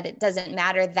exception or that it doesn't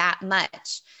matter that much.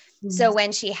 Mm-hmm. So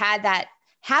when she had that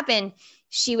happen,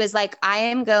 she was like, I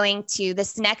am going to,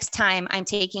 this next time I'm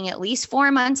taking at least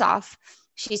 4 months off.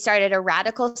 She started a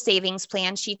radical savings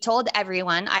plan. She told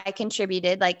everyone, I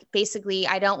contributed, like basically,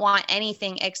 I don't want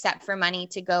anything except for money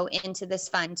to go into this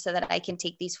fund so that I can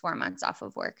take these 4 months off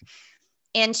of work.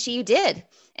 And she did.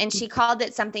 And she called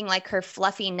it something like her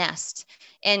fluffy nest.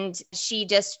 And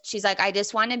she's like, I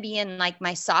just want to be in like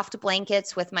my soft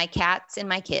blankets with my cats and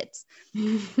my kids.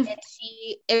 And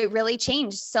it really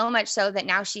changed so much so that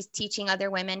now she's teaching other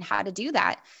women how to do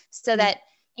that. So that,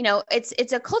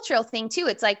 it's a cultural thing too.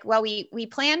 It's like, well, we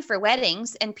plan for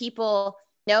weddings and people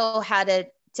know how to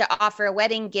offer a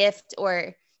wedding gift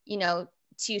or,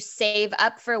 to save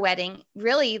up for a wedding.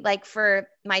 Really, like for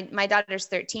my daughter's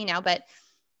 13 now, but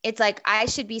it's like, I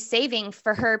should be saving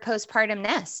for her postpartum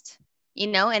nest,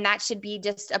 and that should be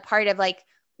just a part of like,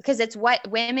 because it's what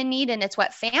women need and it's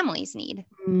what families need.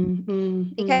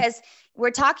 Mm-hmm. Because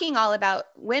we're talking all about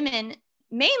women,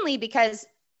 mainly because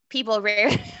people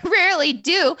rarely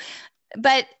do.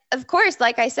 But of course,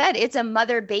 like I said, it's a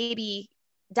mother-baby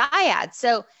dyad.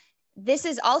 So this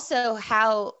is also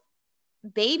how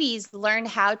babies learn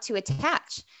how to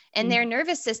attach, and their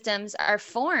nervous systems are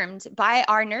formed by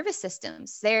our nervous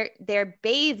systems. They're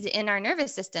bathed in our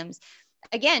nervous systems.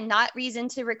 Again, not reason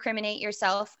to recriminate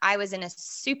yourself. I was in a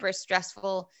super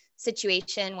stressful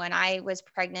situation when I was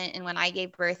pregnant and when I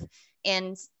gave birth,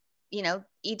 and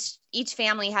each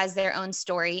family has their own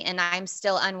story, and I'm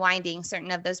still unwinding certain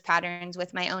of those patterns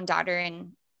with my own daughter,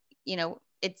 and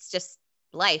it's just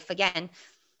life again.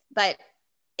 But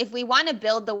if we want to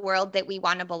build the world that we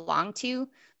want to belong to,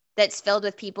 that's filled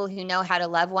with people who know how to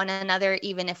love one another,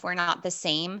 even if we're not the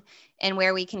same, and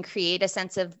where we can create a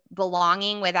sense of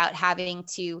belonging without having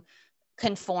to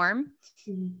conform,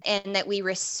 and that we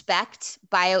respect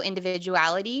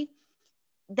bio-individuality,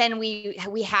 then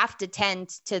we have to tend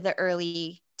to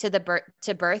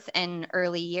birth and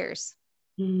early years.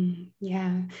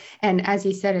 Yeah. And as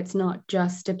you said, it's not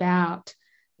just about,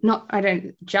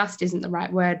 just isn't the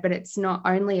right word, but it's not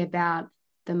only about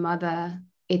the mother,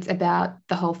 it's about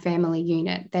the whole family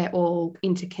unit. They're all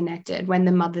interconnected. When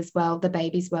the mother's well, the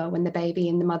baby's well. When the baby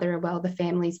and the mother are well, the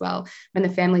family's well. When the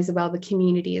families are well, the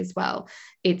community is well.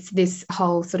 It's this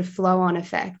whole sort of flow-on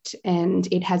effect, and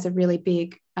it has a really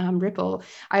big ripple.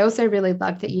 I also really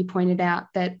love that you pointed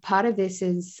out that part of this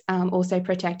is also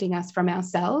protecting us from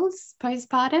ourselves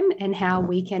postpartum, and how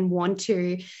we can want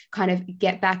to kind of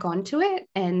get back onto it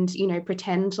and,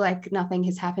 pretend like nothing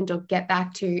has happened or get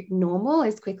back to normal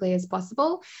as quickly as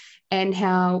possible. And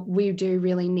how we do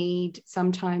really need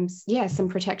sometimes, some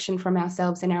protection from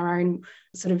ourselves and our own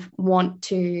sort of want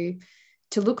to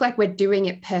look like we're doing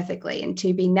it perfectly and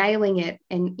to be nailing it,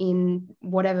 and in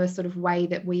whatever sort of way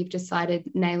that we've decided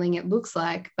nailing it looks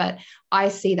like. But I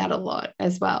see that a lot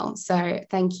as well. So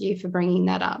thank you for bringing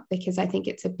that up, because I think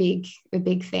it's a big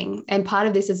thing. And part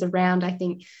of this is around, I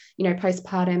think,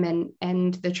 postpartum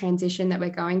and the transition that we're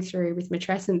going through with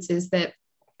matrescence, is that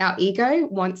our ego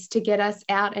wants to get us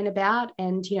out and about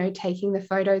and, taking the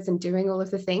photos and doing all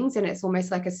of the things. And it's almost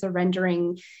like a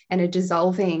surrendering and a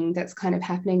dissolving that's kind of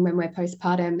happening when we're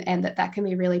postpartum, and that can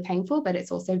be really painful, but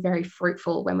it's also very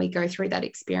fruitful when we go through that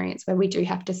experience where we do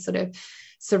have to sort of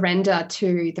surrender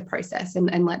to the process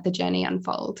and let the journey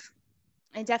unfold.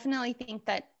 I definitely think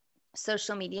that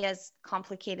social media has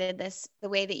complicated this, the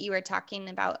way that you were talking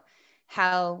about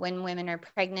how when women are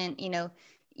pregnant,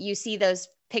 you see those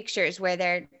pictures where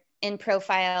they're in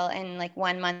profile and like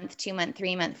 1 month, 2 month,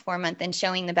 3 month, 4 month, and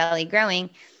showing the belly growing.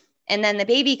 And then the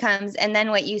baby comes, and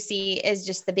then what you see is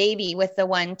just the baby with the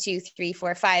 1, 2, 3,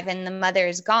 4, 5, and the mother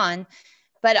is gone.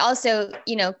 But also,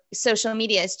 social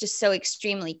media is just so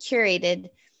extremely curated,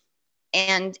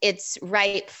 and it's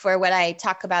ripe for what I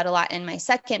talk about a lot in my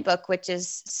second book, which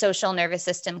is social nervous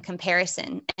system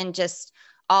comparison, and just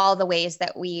all the ways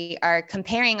that we are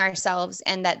comparing ourselves,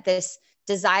 and that this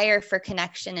desire for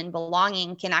connection and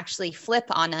belonging can actually flip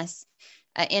on us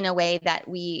in a way that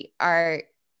we are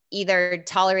either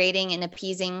tolerating and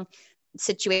appeasing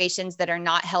situations that are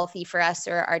not healthy for us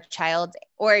or our child,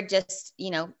 or just,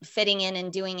 fitting in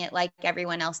and doing it like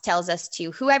everyone else tells us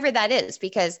to, whoever that is,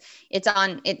 because it's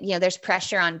on it, there's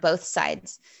pressure on both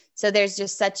sides. So there's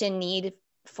just such a need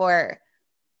for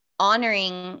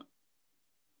honoring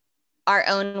our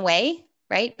own way,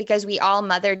 right? Because we all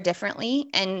mother differently.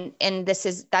 And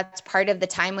that's part of the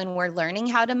time when we're learning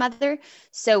how to mother.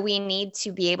 So we need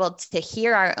to be able to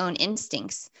hear our own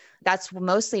instincts. That's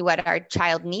mostly what our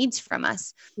child needs from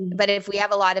us. Mm-hmm. But if we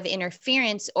have a lot of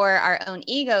interference, or our own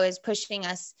ego is pushing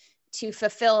us to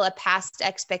fulfill a past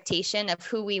expectation of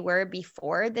who we were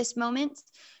before this moment,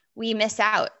 we miss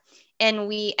out, and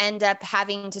we end up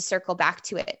having to circle back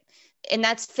to it. And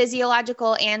that's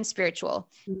physiological and spiritual.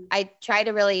 Mm-hmm. I try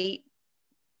to really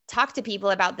talk to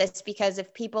people about this, because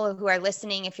if people who are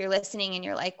listening, if you're listening and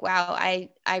you're like, wow, I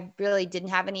really didn't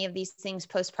have any of these things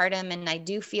postpartum, and I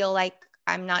do feel like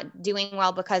I'm not doing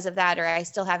well because of that, or I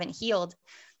still haven't healed,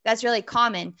 that's really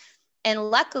common.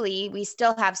 And luckily, we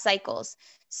still have cycles.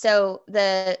 So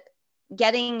the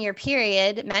getting your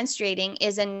period, menstruating,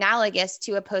 is analogous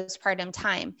to a postpartum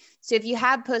time. So if you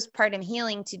have postpartum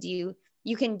healing to do,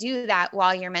 you can do that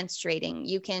while you're menstruating.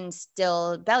 You can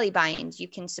still belly bind, you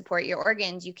can support your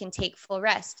organs, you can take full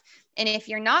rest. And if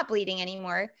you're not bleeding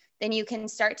anymore, then you can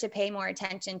start to pay more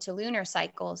attention to lunar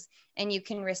cycles, and you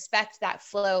can respect that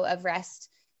flow of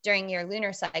rest during your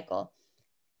lunar cycle.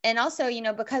 And also,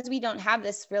 because we don't have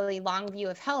this really long view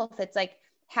of health, it's like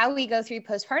how we go through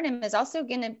postpartum is also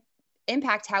going to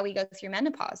impact how we go through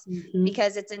menopause, mm-hmm.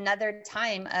 because it's another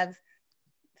time of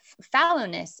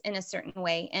fallowness in a certain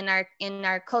way. And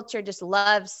our culture just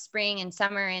loves spring and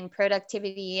summer and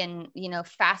productivity and,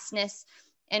 fastness.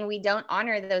 And we don't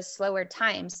honor those slower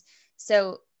times.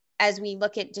 So as we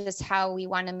look at just how we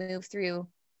want to move through,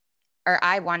 or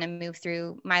I want to move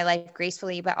through my life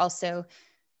gracefully, but also,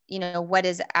 what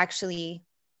is actually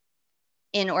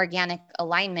in organic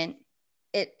alignment,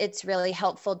 it's really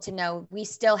helpful to know we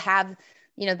still have,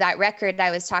 that record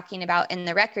I was talking about in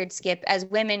the record skip. As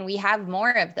women, we have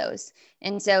more of those.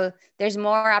 And so there's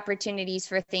more opportunities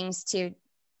for things to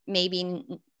maybe,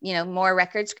 more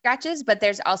record scratches, but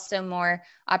there's also more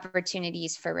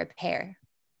opportunities for repair.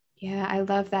 Yeah, I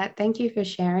love that. Thank you for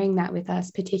sharing that with us,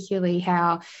 particularly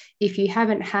how if you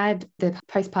haven't had the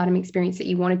postpartum experience that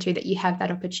you wanted to, that you have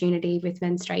that opportunity with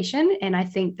menstruation. And I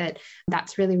think that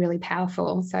that's really, really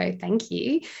powerful. So thank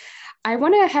you. I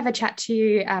want to have a chat to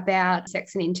you about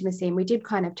sex and intimacy, and we did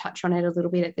kind of touch on it a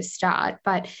little bit at the start,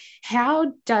 but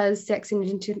how does sex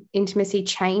and intimacy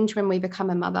change when we become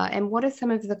a mother, and what are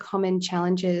some of the common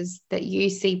challenges that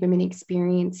you see women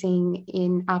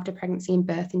experiencing after pregnancy and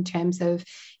birth in terms of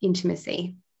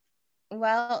intimacy?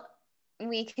 Well,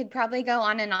 we could probably go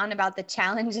on and on about the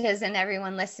challenges, and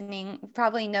everyone listening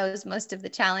probably knows most of the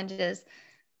challenges.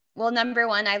 Well, number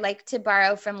one, I like to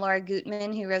borrow from Laura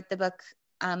Gutman, who wrote the book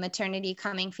Maternity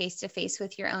Coming Face to Face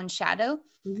with Your Own Shadow.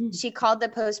 Mm-hmm. She called the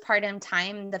postpartum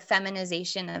time the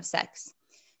feminization of sex.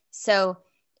 So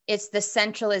it's the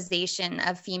centralization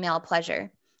of female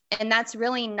pleasure. And that's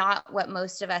really not what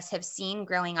most of us have seen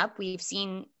growing up. We've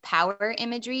seen power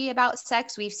imagery about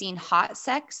sex. We've seen hot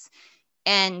sex,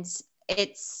 and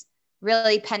it's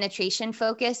really penetration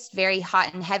focused, very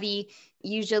hot and heavy.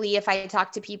 Usually if I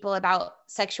talk to people about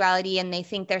sexuality and they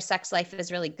think their sex life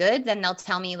is really good, then they'll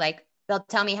tell me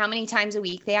how many times a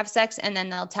week they have sex. And then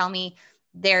they'll tell me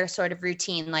their sort of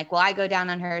routine, like, well, I go down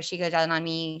on her, she goes down on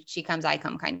me, she comes, I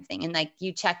come, kind of thing. And like,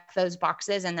 you check those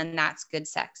boxes and then that's good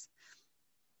sex.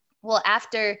 Well,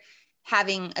 after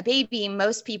having a baby,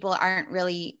 most people aren't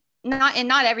really,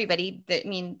 not everybody,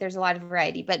 there's a lot of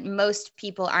variety, but most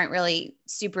people aren't really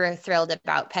super thrilled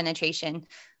about penetration,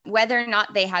 whether or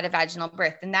not they had a vaginal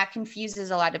birth. And that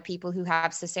confuses a lot of people who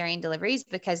have cesarean deliveries,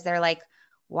 because they're like,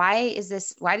 why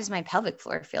does my pelvic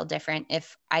floor feel different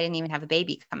if I didn't even have a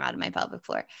baby come out of my pelvic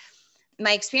floor?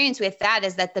 My experience with that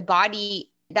is that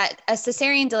that a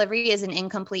cesarean delivery is an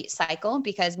incomplete cycle,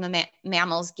 because most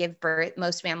mammals give birth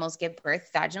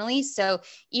vaginally. So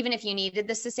even if you needed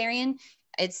the cesarean,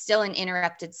 it's still an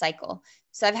interrupted cycle.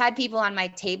 So I've had people on my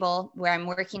table where I'm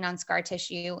working on scar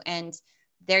tissue and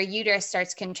their uterus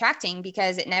starts contracting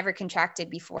because it never contracted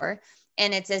before.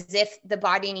 And it's as if the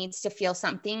body needs to feel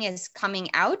something is coming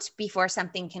out before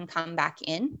something can come back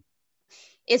in.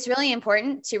 It's really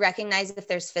important to recognize if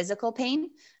there's physical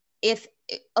pain. If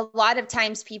a lot of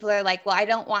times people are like, well, I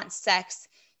don't want sex.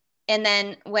 And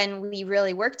then when we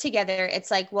really work together,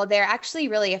 it's like, well, they're actually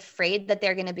really afraid that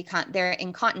they're going to become, they're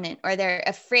incontinent, or they're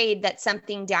afraid that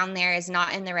something down there is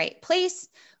not in the right place,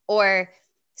 or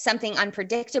something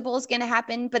unpredictable is going to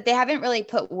happen, but they haven't really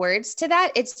put words to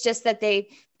that. It's just that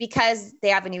because they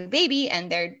have a new baby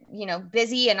and they're,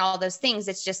 busy and all those things,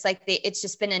 it's just like it's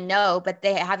just been a no, but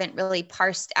they haven't really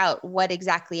parsed out what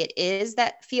exactly it is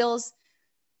that feels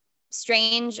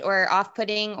strange or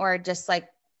off-putting, or just like,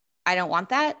 I don't want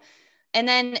that. And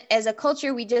then as a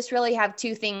culture, we just really have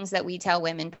two things that we tell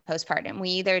women postpartum. We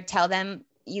either tell them,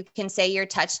 you can say you're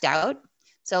touched out.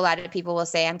 So a lot of people will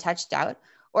say I'm touched out,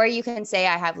 or you can say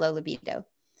I have low libido.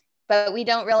 But we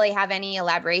don't really have any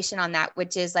elaboration on that,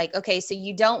 which is like, okay, so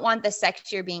you don't want the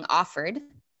sex you're being offered.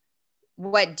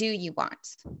 What do you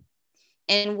want?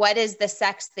 And what is the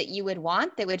sex that you would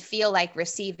want that would feel like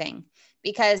receiving?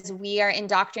 Because we are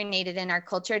indoctrinated in our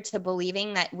culture to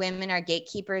believing that women are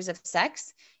gatekeepers of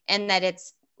sex, and that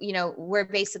it's, we're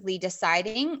basically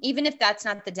deciding, even if that's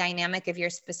not the dynamic of your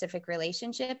specific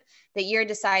relationship, that you're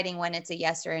deciding when it's a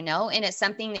yes or a no. And it's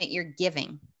something that you're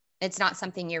giving. It's not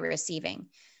something you're receiving.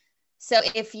 So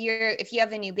if you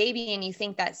have a new baby and you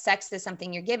think that sex is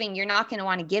something you're giving, you're not going to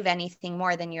want to give anything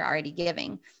more than you're already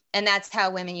giving. And that's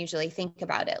how women usually think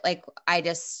about it. Like, I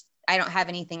don't have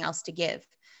anything else to give.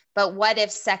 But what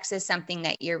if sex is something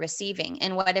that you're receiving?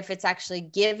 And what if it's actually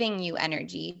giving you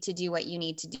energy to do what you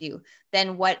need to do?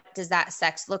 Then what does that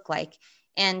sex look like?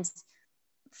 And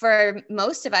for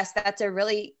most of us, that's a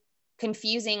really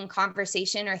confusing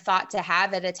conversation or thought to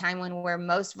have at a time when we're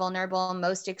most vulnerable,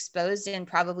 most exposed, and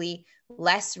probably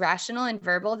less rational and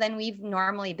verbal than we've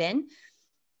normally been,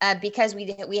 because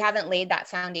we haven't laid that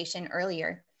foundation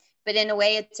earlier. But in a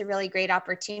way, it's a really great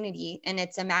opportunity, and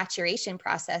it's a maturation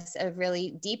process of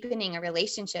really deepening a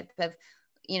relationship, of,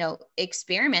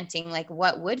 experimenting, like,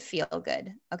 what would feel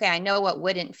good. Okay, I know what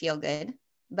wouldn't feel good,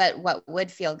 but what would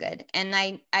feel good. And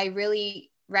I really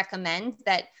recommend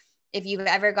that if you've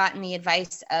ever gotten the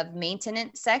advice of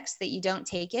maintenance sex, that you don't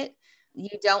take it. You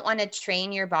don't want to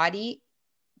train your body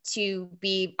to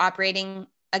be operating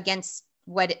against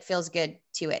what it feels good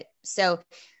to it. So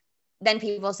then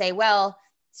people say, well,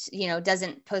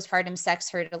 doesn't postpartum sex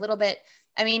hurt a little bit?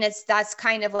 I mean, that's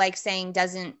kind of like saying,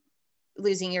 doesn't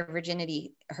losing your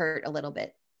virginity hurt a little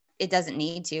bit? It doesn't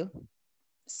need to.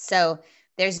 So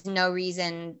there's no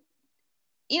reason,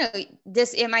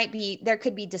 there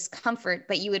could be discomfort,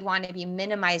 but you would want to be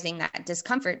minimizing that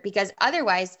discomfort, because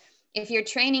otherwise, if you're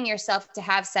training yourself to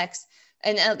have sex,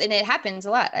 and it happens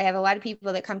a lot. I have a lot of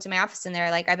people that come to my office and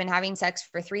they're like, I've been having sex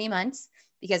for 3 months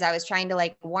because I was trying to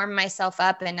like warm myself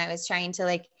up, and I was trying to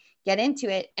like get into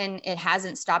it, and it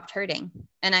hasn't stopped hurting,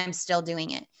 and I'm still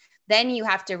doing it. Then you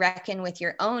have to reckon with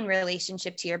your own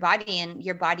relationship to your body, and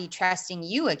your body trusting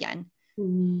you again.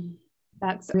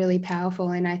 That's really powerful.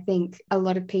 And I think a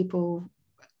lot of people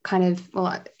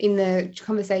in the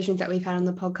conversations that we've had on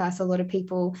the podcast, a lot of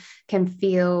people can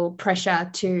feel pressure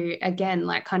to, again,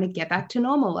 like kind of get back to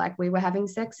normal. Like, we were having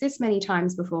sex this many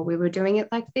times before, we were doing it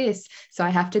like this, so I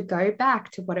have to go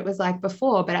back to what it was like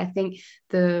before. But I think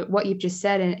what you've just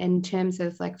said in terms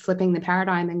of like flipping the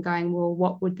paradigm and going, well,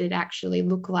 what would it actually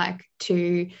look like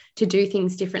to do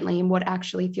things differently, and what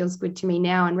actually feels good to me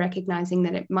now, and recognizing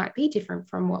that it might be different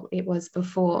from what it was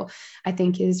before, I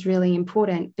think is really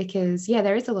important. Because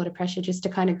there is a lot of pressure just to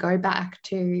kind of go back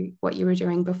to what you were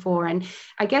doing before. And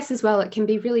I guess as well, it can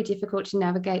be really difficult to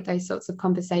navigate those sorts of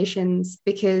conversations,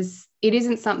 because it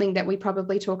isn't something that we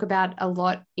probably talk about a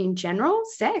lot in general,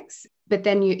 sex. But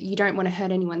then you don't want to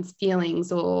hurt anyone's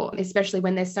feelings, or especially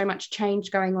when there's so much change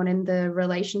going on in the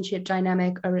relationship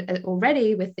dynamic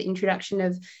already, with the introduction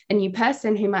of a new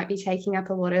person who might be taking up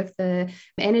a lot of the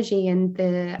energy and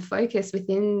the focus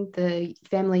within the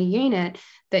family unit,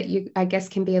 that you, I guess,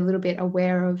 can be a little bit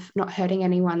aware of not hurting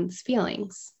anyone's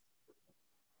feelings.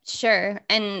 Sure.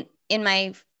 And in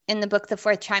the book, The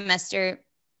Fourth Trimester,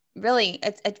 really,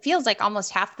 it feels like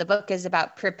almost half the book is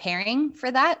about preparing for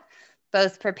that,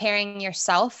 both preparing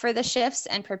yourself for the shifts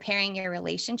and preparing your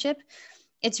relationship.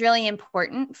 It's really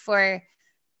important for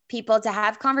people to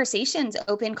have conversations,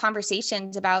 open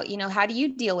conversations about, how do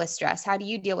you deal with stress? How do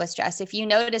you deal with stress? If you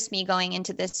notice me going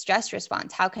into this stress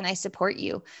response, how can I support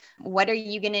you? What are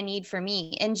you going to need from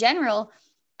me? In general,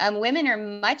 women are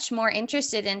much more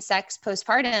interested in sex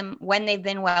postpartum when they've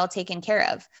been well taken care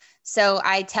of. So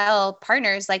I tell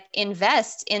partners, like,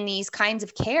 invest in these kinds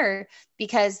of care,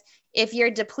 because if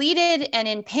you're depleted and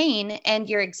in pain and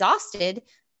you're exhausted,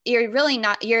 you're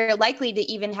likely to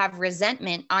even have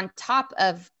resentment on top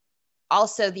of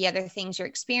also the other things you're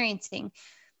experiencing.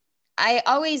 I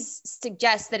always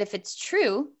suggest that if it's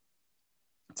true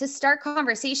to start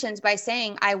conversations by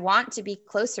saying, I want to be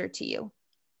closer to you.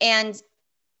 And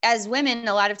as women,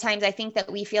 a lot of times I think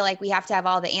that we feel like we have to have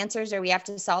all the answers or we have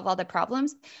to solve all the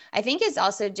problems. I think it's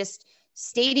also just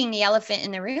stating the elephant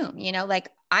in the room, like,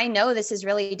 I know this is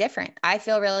really different. I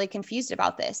feel really confused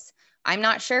about this. I'm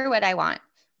not sure what I want.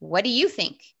 What do you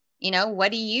think?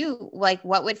 What do you like?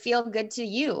 What would feel good to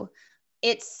you?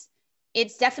 It's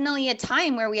definitely a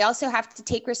time where we also have to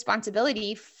take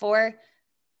responsibility for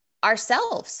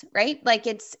ourselves, right? Like,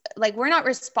 it's like we're not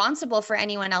responsible for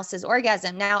anyone else's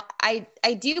orgasm. Now, I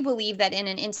do believe that in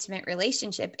an intimate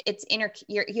relationship,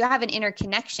 you have an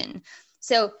interconnection.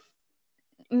 So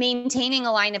maintaining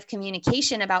a line of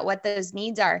communication about what those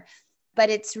needs are, but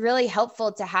it's really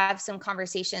helpful to have some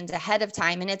conversations ahead of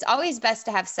time. And it's always best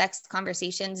to have sex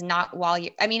conversations, not while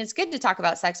it's good to talk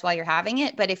about sex while you're having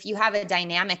it, but if you have a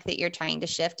dynamic that you're trying to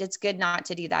shift, it's good not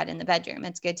to do that in the bedroom.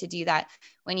 It's good to do that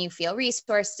when you feel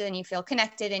resourced and you feel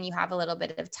connected and you have a little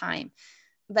bit of time.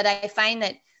 But I find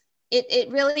that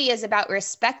it really is about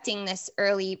respecting this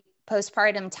early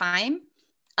postpartum time,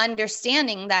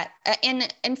 understanding that,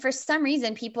 and for some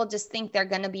reason, people just think they're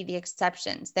going to be the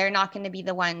exceptions. They're not going to be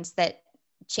the ones that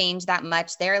change that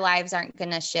much. Their lives aren't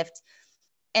going to shift.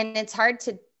 And it's hard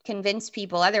to convince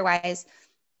people otherwise.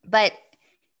 But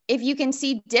if you can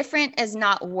see different as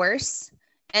not worse,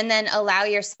 and then allow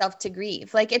yourself to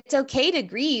grieve, like, it's okay to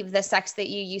grieve the sex that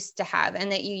you used to have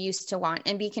and that you used to want,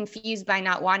 and be confused by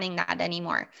not wanting that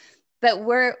anymore. But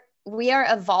we are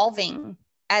evolving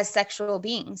as sexual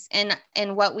beings,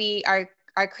 and what we are,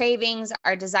 our cravings,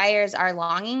 our desires, our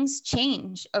longings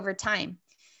change over time.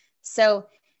 So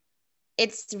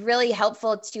it's really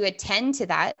helpful to attend to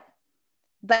that,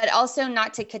 but also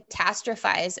not to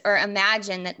catastrophize or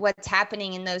imagine that what's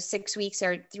happening in those 6 weeks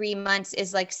or 3 months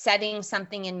is like setting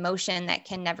something in motion that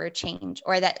can never change,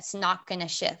 or that's not going to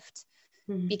shift,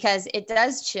 because it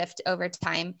does shift over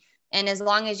time. And as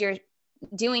long as you're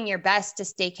doing your best to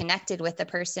stay connected with the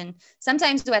person,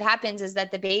 sometimes what happens is that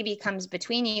the baby comes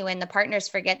between you and the partners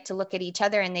forget to look at each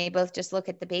other, and they both just look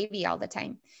at the baby all the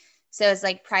time. So it's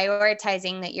like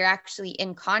prioritizing that you're actually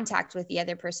in contact with the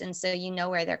other person, so you know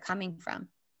where they're coming from.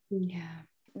 Yeah.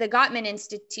 The Gottman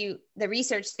Institute, the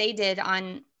research they did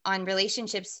on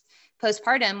relationships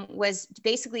postpartum was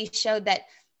basically showed that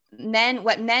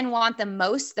what men want the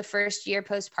most the first year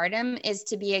postpartum is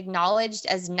to be acknowledged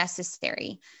as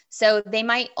necessary. So they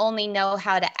might only know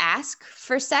how to ask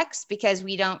for sex, because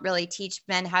we don't really teach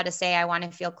men how to say, I want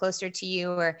to feel closer to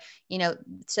you, or,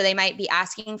 so they might be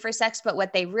asking for sex, but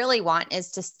what they really want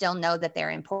is to still know that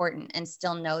they're important and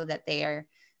still know that they are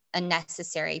a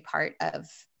necessary part of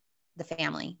the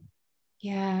family.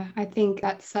 Yeah, I think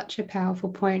that's such a powerful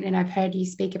point. And I've heard you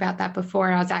speak about that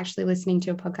before. I was actually listening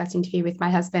to a podcast interview with my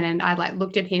husband, and I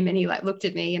looked at him and he looked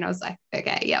at me, and I was like,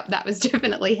 okay, yep, that was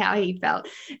definitely how he felt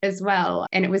as well.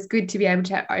 And it was good to be able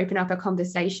to open up a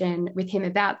conversation with him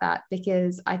about that,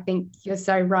 because I think you're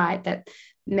so right that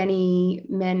many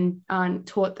men aren't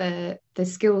taught the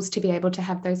skills to be able to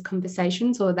have those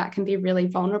conversations, or that can be really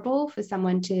vulnerable for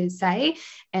someone to say.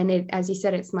 And as you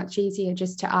said, it's much easier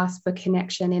just to ask for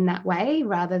connection in that way,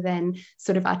 rather than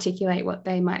sort of articulate what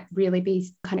they might really be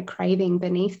kind of craving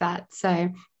beneath that. So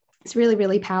it's really,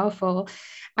 really powerful.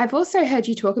 I've also heard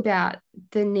you talk about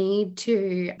the need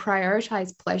to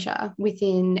prioritize pleasure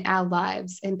within our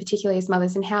lives, and particularly as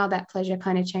mothers, and how that pleasure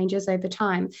kind of changes over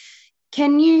time.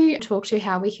 Can you talk to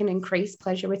how we can increase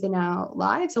pleasure within our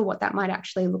lives, or what that might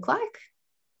actually look like?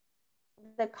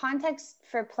 The context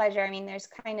for pleasure,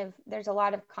 there's a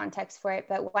lot of context for it,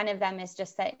 but one of them is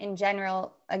just that in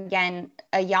general, again,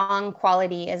 a yang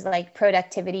quality is like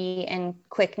productivity and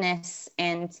quickness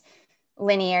and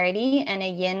linearity, and a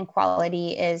yin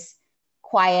quality is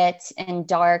quiet and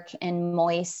dark and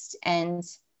moist and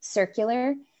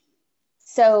circular.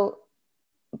 So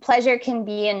pleasure can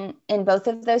be in both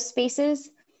of those spaces.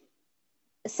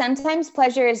 Sometimes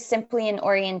pleasure is simply an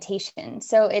orientation.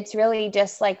 So it's really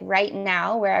just like right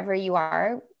now, wherever you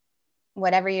are,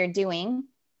 whatever you're doing,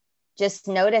 just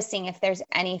noticing if there's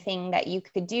anything that you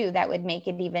could do that would make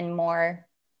it even more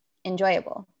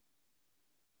enjoyable.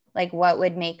 Like, what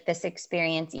would make this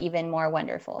experience even more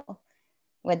wonderful?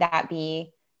 Would that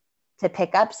be to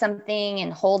pick up something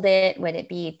and hold it? Would it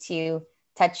be to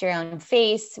touch your own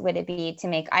face? Would it be to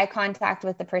make eye contact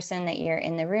with the person that you're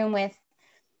in the room with?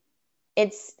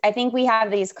 I think we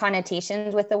have these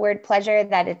connotations with the word pleasure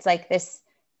that it's like this,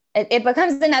 it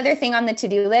becomes another thing on the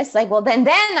to-do list. Like, well, then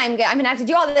I'm going to have to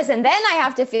do all this, and then I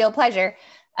have to feel pleasure.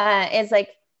 It's like,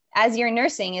 as you're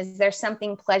nursing, is there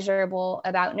something pleasurable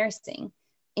about nursing?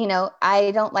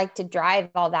 I don't like to drive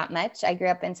all that much. I grew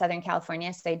up in Southern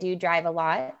California, so I do drive a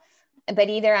lot. But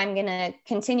either I'm going to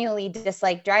continually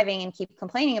dislike driving and keep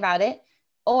complaining about it,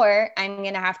 or I'm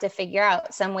going to have to figure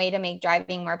out some way to make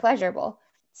driving more pleasurable.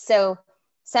 So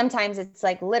sometimes it's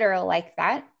like literal like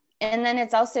that. And then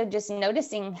it's also just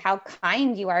noticing how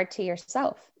kind you are to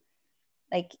yourself.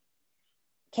 Like,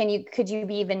 could you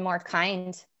be even more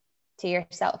kind to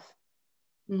yourself?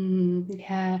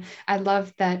 Yeah, I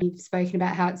love that you've spoken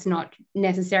about how it's not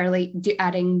necessarily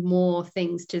adding more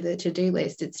things to the to-do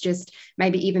list. It's just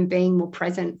maybe even being more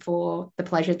present for the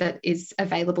pleasure that is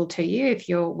available to you if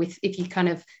you kind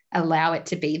of allow it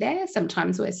to be there.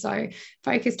 Sometimes we're so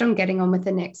focused on getting on with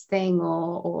the next thing,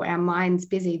 or our mind's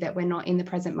busy that we're not in the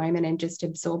present moment and just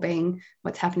absorbing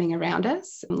what's happening around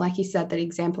us. Like you said, that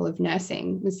example of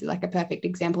nursing was like a perfect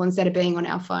example. Instead of being on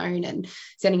our phone and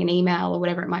sending an email or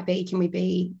whatever it might be, can we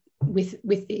be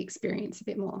with the experience a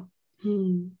bit more?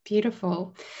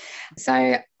 Beautiful.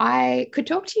 So I could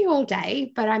talk to you all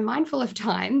day, but I'm mindful of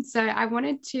time. So I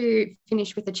wanted to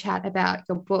finish with a chat about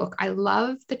your book. I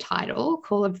love the title,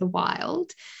 Call of the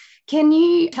Wild. Can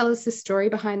you tell us the story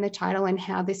behind the title and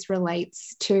how this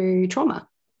relates to trauma?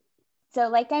 So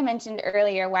like I mentioned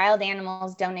earlier, wild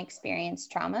animals don't experience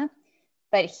trauma,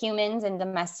 but humans and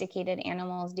domesticated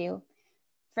animals do.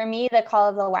 For me, the call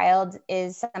of the wild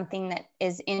is something that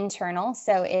is internal.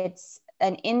 So it's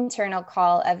an internal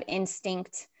call of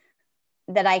instinct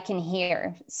that I can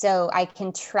hear. So I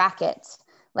can track it.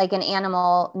 Like an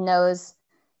animal knows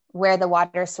where the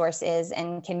water source is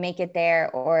and can make it there,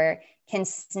 or can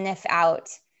sniff out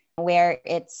where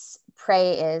its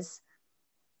prey is,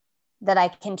 that I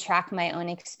can track my own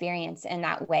experience in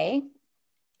that way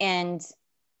and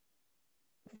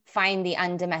find the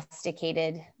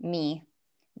undomesticated me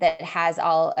that has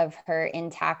all of her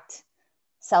intact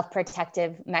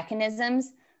self-protective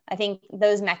mechanisms. I think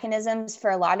those mechanisms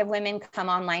for a lot of women come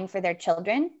online for their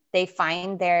children. They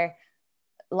find their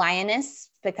lioness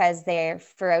because they're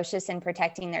ferocious in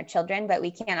protecting their children, but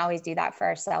we can't always do that for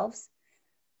ourselves.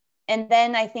 And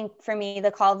then I think for me,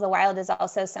 the call of the wild is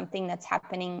also something that's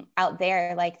happening out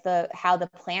there, like how the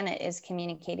planet is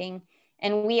communicating.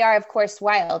 And we are, of course,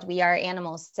 wild. We are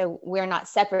animals, so we're not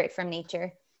separate from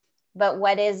nature. But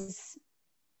what is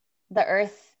the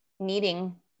earth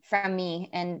needing from me,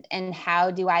 and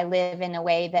how do I live in a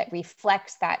way that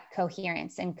reflects that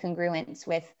coherence and congruence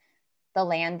with the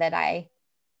land that I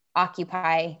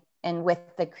occupy and with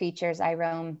the creatures I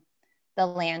roam the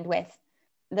land with?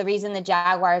 The reason the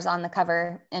jaguar is on the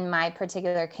cover and my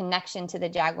particular connection to the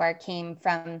jaguar came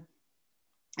from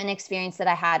an experience that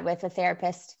I had with a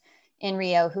therapist in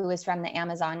Rio who was from the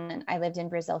Amazon, and I lived in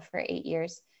Brazil for 8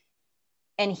 years.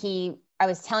 And I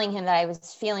was telling him that I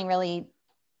was feeling really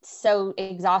so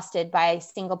exhausted by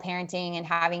single parenting and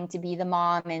having to be the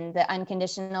mom and the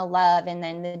unconditional love. And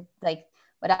then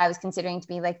what I was considering to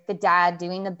be like the dad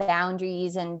doing the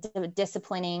boundaries and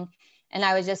disciplining. And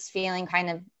I was just feeling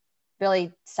kind of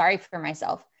really sorry for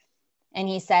myself. And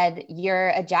he said, "You're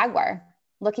a jaguar.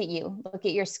 Look at you. Look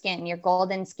at your skin, your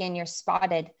golden skin, you're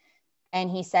spotted." And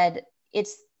he said,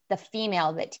 "It's the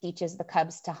female that teaches the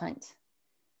cubs to hunt."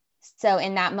 So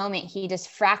in that moment, he just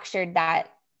fractured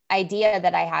that idea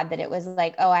that I had, that it was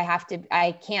like, oh,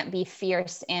 I can't be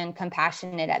fierce and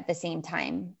compassionate at the same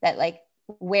time. That like,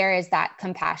 where is that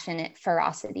compassionate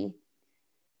ferocity?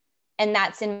 And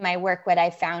that's in my work, what I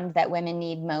found that women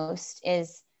need most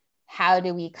is, how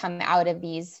do we come out of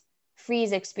these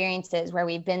freeze experiences where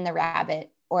we've been the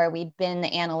rabbit, or we've been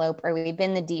the antelope, or we've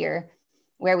been the deer,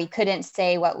 where we couldn't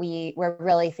say what we were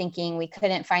really thinking. We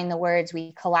couldn't find the words.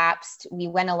 We collapsed. We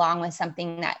went along with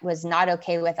something that was not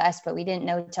okay with us, but we didn't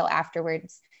know till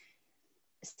afterwards,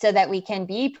 so that we can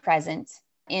be present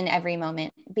in every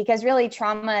moment. Because really,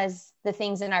 trauma is the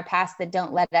things in our past that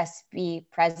don't let us be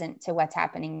present to what's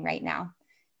happening right now.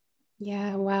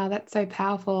 Yeah, wow, that's so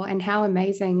powerful. And how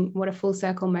amazing, what a full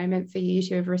circle moment for you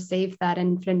to have received that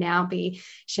and for now be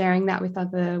sharing that with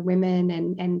other women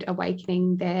and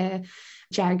awakening their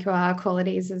jaguar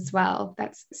qualities as well.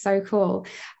 That's so cool.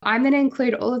 I'm going to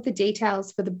include all of the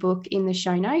details for the book in the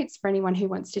show notes for anyone who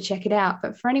wants to check it out.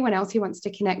 But for anyone else who wants to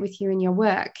connect with you and your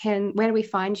work, where do we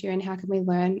find you and how can we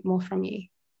learn more from you?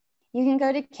 You can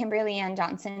go to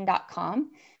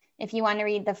KimberlyAnnJohnson.com. If you want to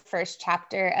read the first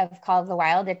chapter of Call of the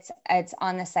Wild, it's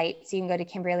on the site. So you can go to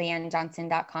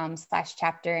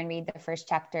KimberlyAnnJohnson.com/chapter and read the first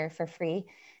chapter for free.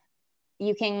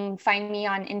 You can find me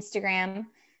on Instagram,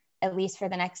 at least for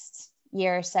the next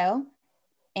year or so.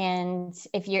 And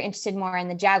if you're interested more in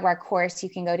the Jaguar course,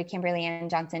 you can go to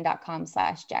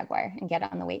KimberlyAnnJohnson.com/Jaguar and get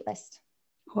on the wait list.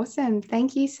 Awesome.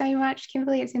 Thank you so much,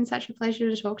 Kimberly. It's been such a pleasure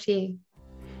to talk to you.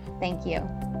 Thank you.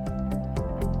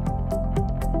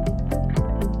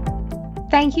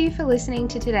 Thank you for listening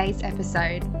to today's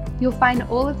episode. You'll find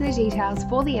all of the details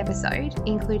for the episode,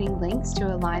 including links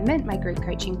to Alignment, my group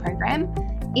coaching program,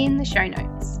 in the show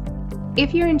notes.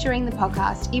 If you're enjoying the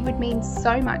podcast, it would mean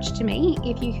so much to me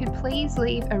if you could please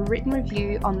leave a written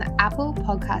review on the Apple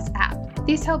Podcast app.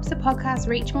 This helps the podcast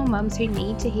reach more mums who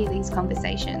need to hear these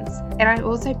conversations. And I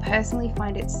also personally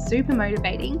find it super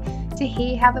motivating to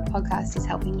hear how the podcast is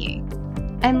helping you.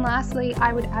 And lastly,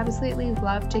 I would absolutely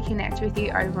love to connect with you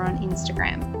over on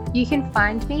Instagram. You can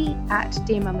find me at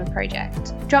Dear Mama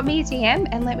Project. Drop me a DM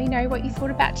and let me know what you thought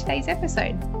about today's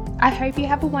episode. I hope you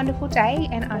have a wonderful day,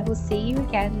 and I will see you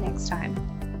again next time.